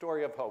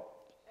 story of hope.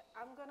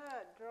 I'm going to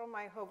draw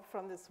my hope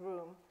from this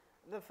room.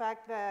 The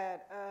fact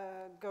that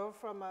a girl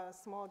from a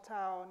small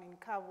town in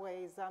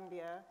Kabwe,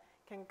 Zambia,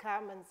 can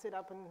come and sit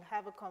up and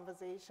have a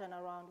conversation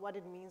around what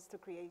it means to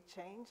create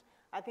change.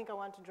 I think I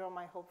want to draw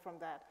my hope from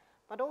that.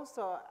 But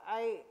also,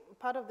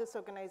 part of this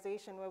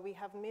organization where we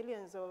have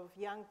millions of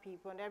young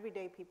people and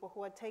everyday people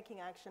who are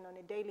taking action on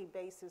a daily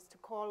basis to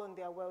call on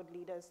their world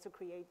leaders to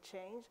create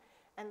change.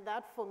 And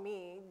that, for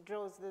me,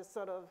 draws this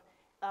sort of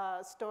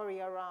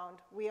story around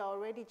we are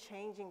already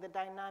changing the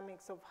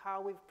dynamics of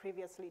how we've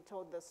previously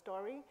told the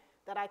story,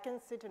 that I can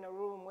sit in a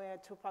room where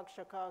Tupac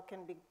Shakur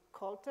can be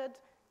quoted,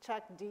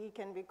 Chuck D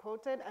can be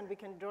quoted, and we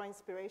can draw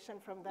inspiration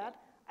from that.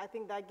 I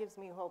think that gives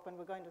me hope, and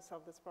we're going to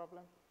solve this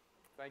problem.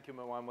 Thank you,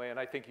 Mwandwe, and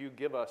I think you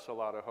give us a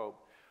lot of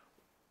hope.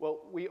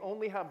 Well, we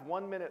only have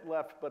 1 minute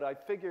left, but I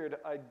figured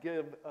I'd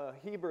give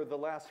Heber the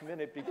last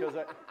minute because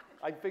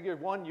I figured,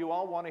 one, you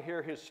all want to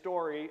hear his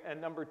story, and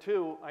number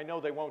two, I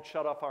know they won't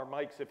shut off our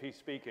mics if he's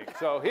speaking.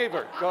 So,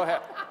 Heber, go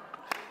ahead.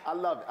 I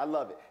love it, I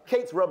love it.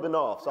 Kate's rubbing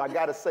off, so I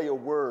got to say a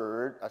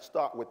word. I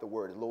start with the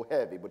word, it's a little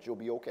heavy, but you'll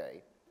be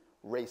okay.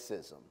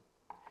 Racism.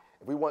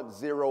 If we want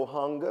zero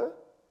hunger,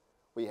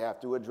 we have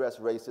to address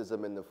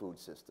racism in the food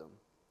system.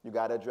 You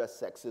got to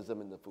address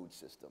sexism in the food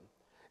system.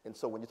 And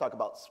so when you talk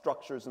about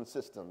structures and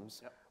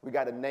systems, we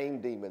got to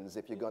name demons.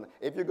 If you're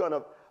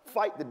gonna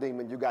fight the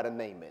demon, you got to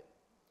name it.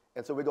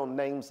 And so we're going to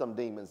name some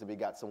demons that we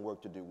got some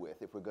work to do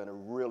with if we're going to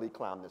really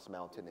climb this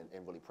mountain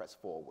and really press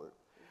forward.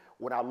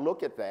 When I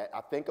look at that,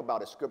 I think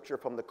about a scripture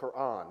from the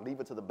Quran.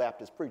 Leave it to the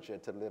Baptist preacher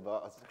to live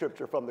a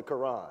scripture from the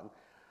Quran.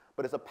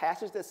 But it's a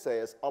passage that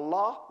says,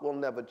 Allah will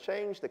never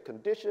change the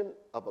condition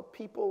of a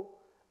people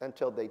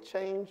until they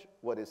change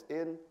what is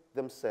in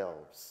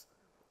themselves.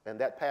 And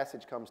that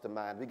passage comes to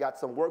mind. We got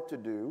some work to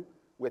do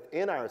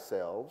within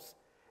ourselves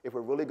if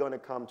we're really going to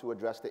come to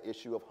address the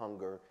issue of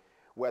hunger,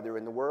 whether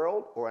in the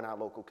world or in our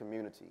local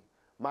community.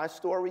 My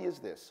story is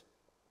this.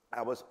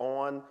 I was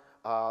on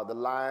the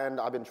line.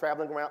 I've been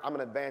traveling around. I'm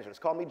an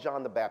evangelist. Call me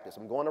John the Baptist.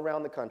 I'm going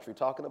around the country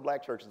talking to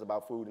black churches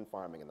about food and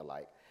farming and the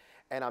like.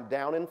 And I'm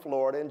down in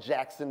Florida, in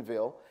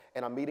Jacksonville,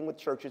 and I'm meeting with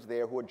churches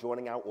there who are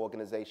joining our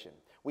organization.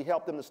 We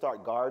help them to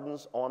start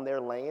gardens on their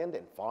land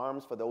and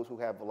farms for those who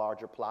have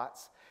larger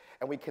plots.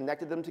 And we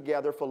connected them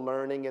together for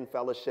learning and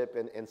fellowship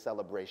and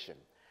celebration.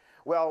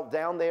 Well,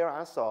 down there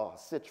I saw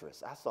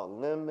citrus. I saw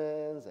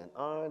lemons and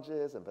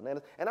oranges and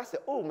bananas. And I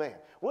said, oh man,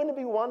 wouldn't it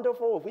be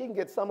wonderful if we can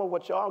get some of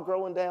what y'all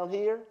growing down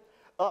here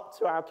up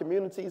to our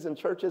communities and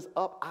churches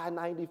up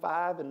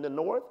I-95 in the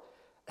north?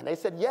 And they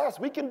said, yes,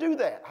 we can do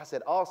that. I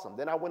said, awesome.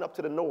 Then I went up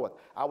to the north.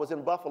 I was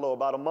in Buffalo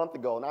about a month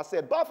ago, and I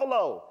said,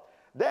 Buffalo,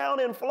 down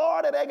in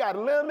Florida, they got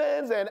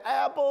lemons and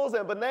apples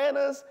and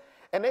bananas.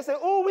 And they said,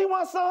 oh, we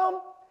want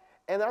some.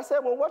 And I said,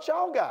 well, what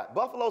y'all got?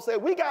 Buffalo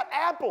said, we got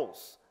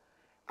apples.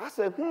 I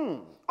said,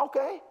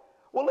 okay.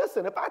 Well,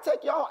 listen, if I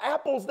take y'all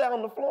apples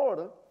down to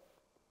Florida,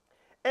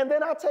 and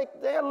then I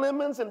take their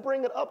lemons and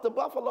bring it up to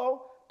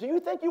Buffalo, do you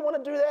think you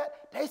want to do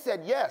that? They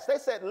said, yes. They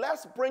said,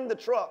 let's bring the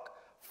truck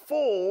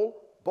full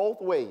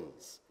both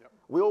ways. Yep.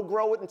 We'll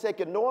grow it and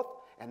take it north,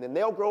 and then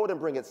they'll grow it and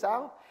bring it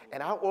south.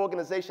 And our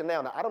organization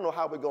now, I don't know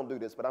how we're going to do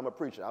this, but I'm a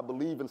preacher. I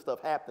believe in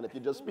stuff happening if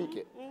you just speak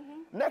it.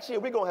 Next year,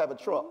 we're going to have a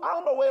truck. I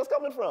don't know where it's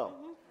coming from.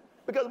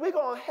 Because we're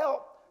going to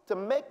help to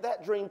make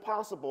that dream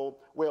possible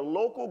where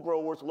local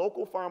growers,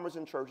 local farmers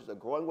and churches are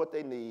growing what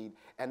they need,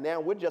 and now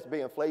we're just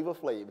being Flavor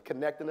Flav,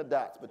 connecting the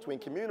dots between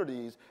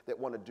communities that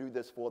want to do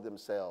this for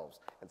themselves.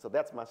 And so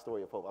that's my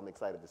story of hope. I'm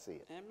excited to see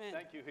it. Amen.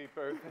 Thank you,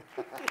 Heber.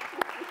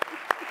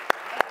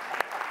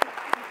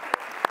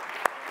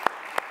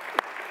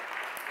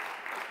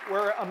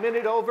 We're a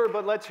minute over,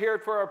 but let's hear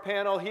it for our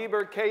panel,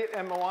 Heber, Kate,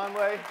 and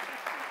Mwandwe.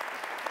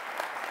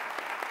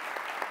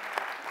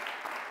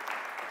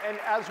 And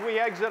as we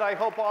exit, I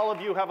hope all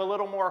of you have a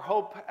little more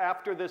hope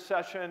after this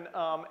session,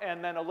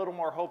 and then a little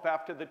more hope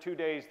after the 2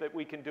 days that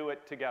we can do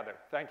it together.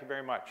 Thank you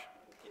very much.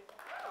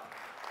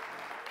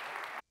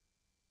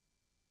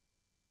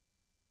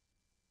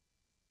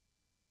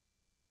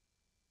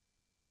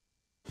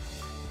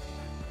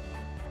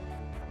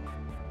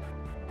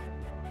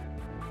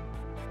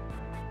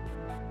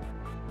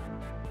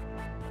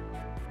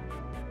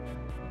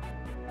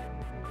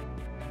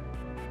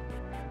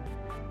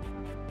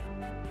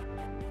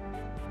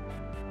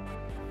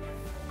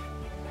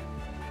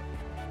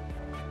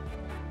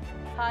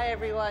 Hi,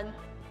 everyone.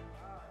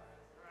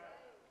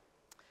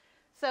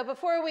 So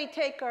before we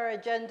take our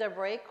agenda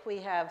break,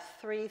 we have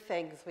 3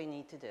 things we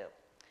need to do.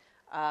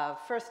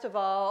 First of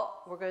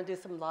all, we're going to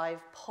do some live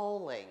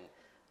polling.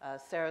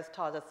 Sarah's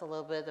taught us a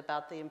little bit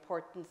about the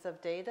importance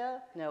of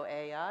data, no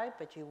AI,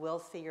 but you will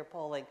see your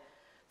polling.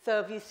 So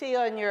if you see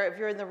on your, if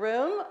you're in the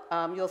room,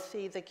 you'll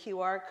see the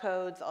QR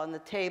codes on the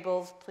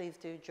tables. Please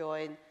do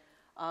join.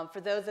 For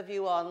those of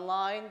you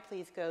online,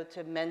 please go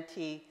to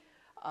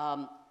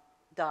menti.com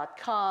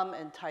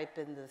and type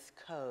in this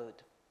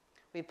code.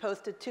 We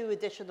posted 2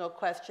 additional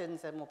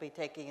questions and we'll be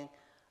taking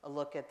a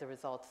look at the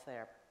results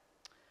there.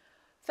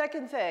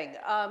 Second thing,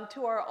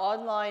 to our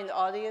online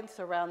audience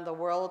around the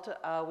world,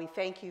 we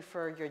thank you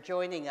for your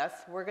joining us.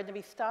 We're going to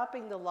be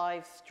stopping the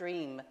live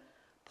stream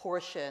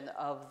portion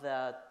of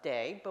the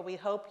day, but we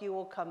hope you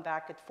will come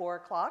back at 4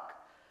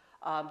 o'clock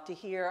to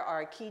hear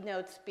our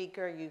keynote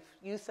speaker,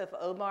 Yusuf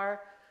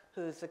Omar,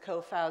 who's the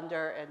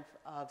co-founder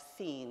of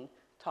Scene,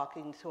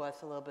 talking to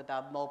us a little bit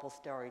about mobile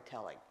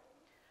storytelling.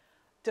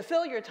 To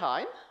fill your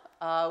time,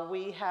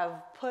 we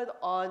have put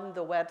on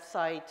the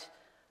website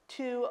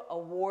 2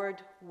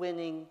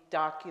 award-winning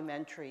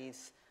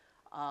documentaries.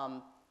 I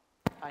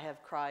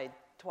have cried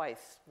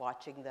twice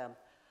watching them,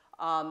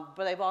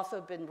 but I've also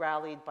been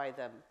rallied by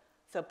them.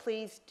 So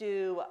please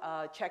do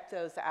check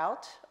those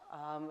out.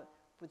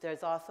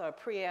 There's also a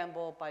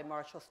preamble by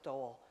Marshall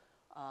Stoll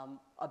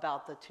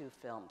about the 2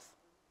 films.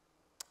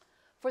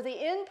 For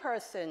the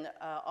in-person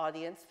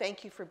audience,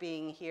 thank you for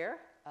being here.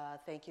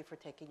 Thank you for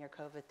taking your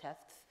COVID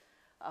tests.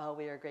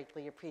 We are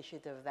greatly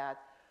appreciative of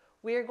that.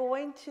 We are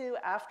going to,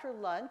 after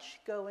lunch,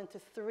 go into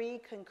 3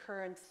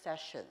 concurrent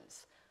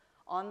sessions.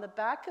 On the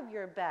back of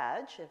your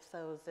badge, if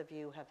those of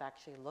you have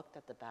actually looked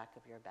at the back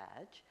of your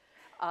badge,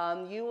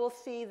 you will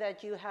see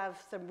that you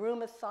have some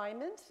room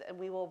assignments, and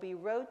we will be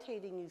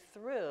rotating you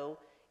through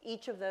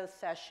each of those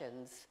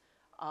sessions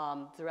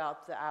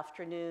throughout the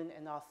afternoon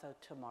and also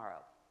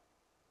tomorrow.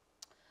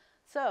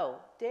 So,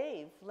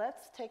 Dave,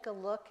 let's take a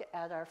look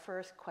at our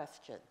first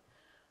question.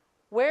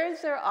 Where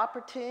is there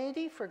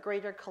opportunity for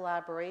greater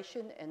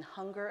collaboration in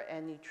hunger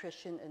and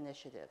nutrition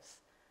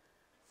initiatives?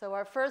 So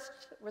our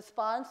first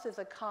response is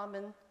a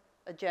common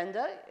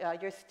agenda.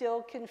 You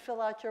still can fill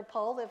out your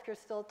poll if you're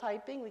still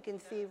typing. We can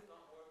see.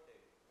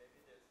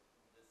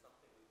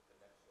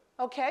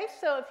 Okay,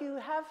 so if you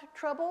have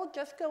trouble,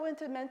 just go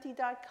into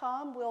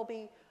menti.com. We'll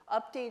be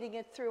updating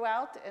it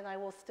throughout, and I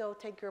will still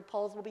take your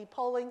polls. We'll be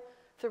polling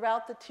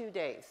throughout the 2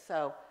 days.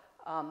 So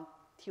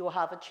you will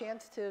have a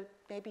chance to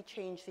maybe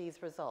change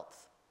these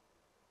results.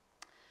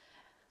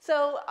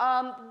 So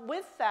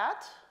with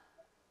that,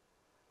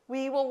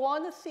 we will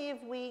want to see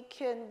if we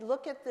can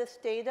look at this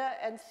data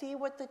and see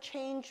what the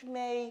change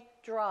may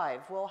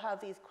drive. We'll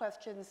have these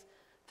questions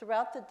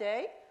throughout the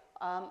day.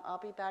 I'll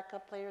be back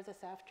up later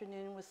this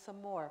afternoon with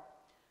some more.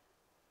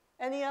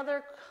 Any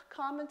other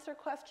comments or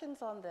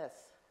questions on this?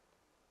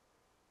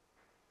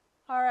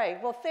 All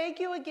right, well, thank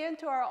you again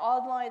to our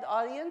online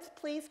audience.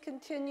 Please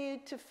continue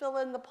to fill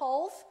in the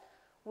polls.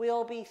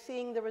 We'll be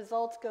seeing the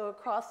results go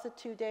across the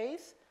 2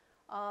 days,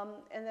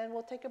 and then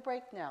we'll take a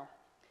break now.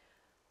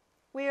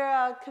 We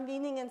are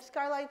convening in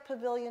Skylight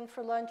Pavilion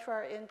for lunch for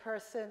our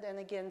in-person, and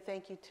again,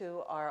 thank you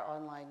to our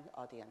online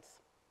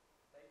audience.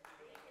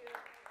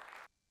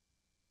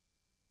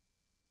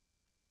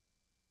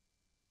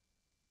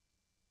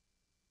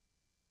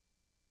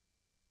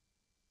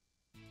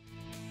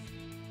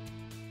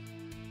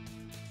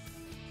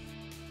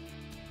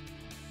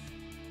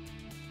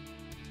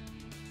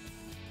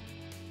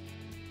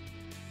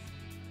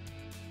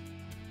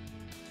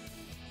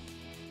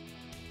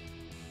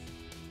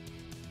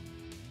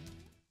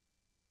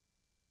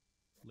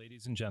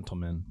 Ladies and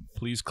gentlemen,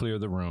 please clear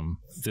the room.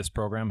 This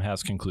program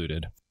has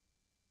concluded.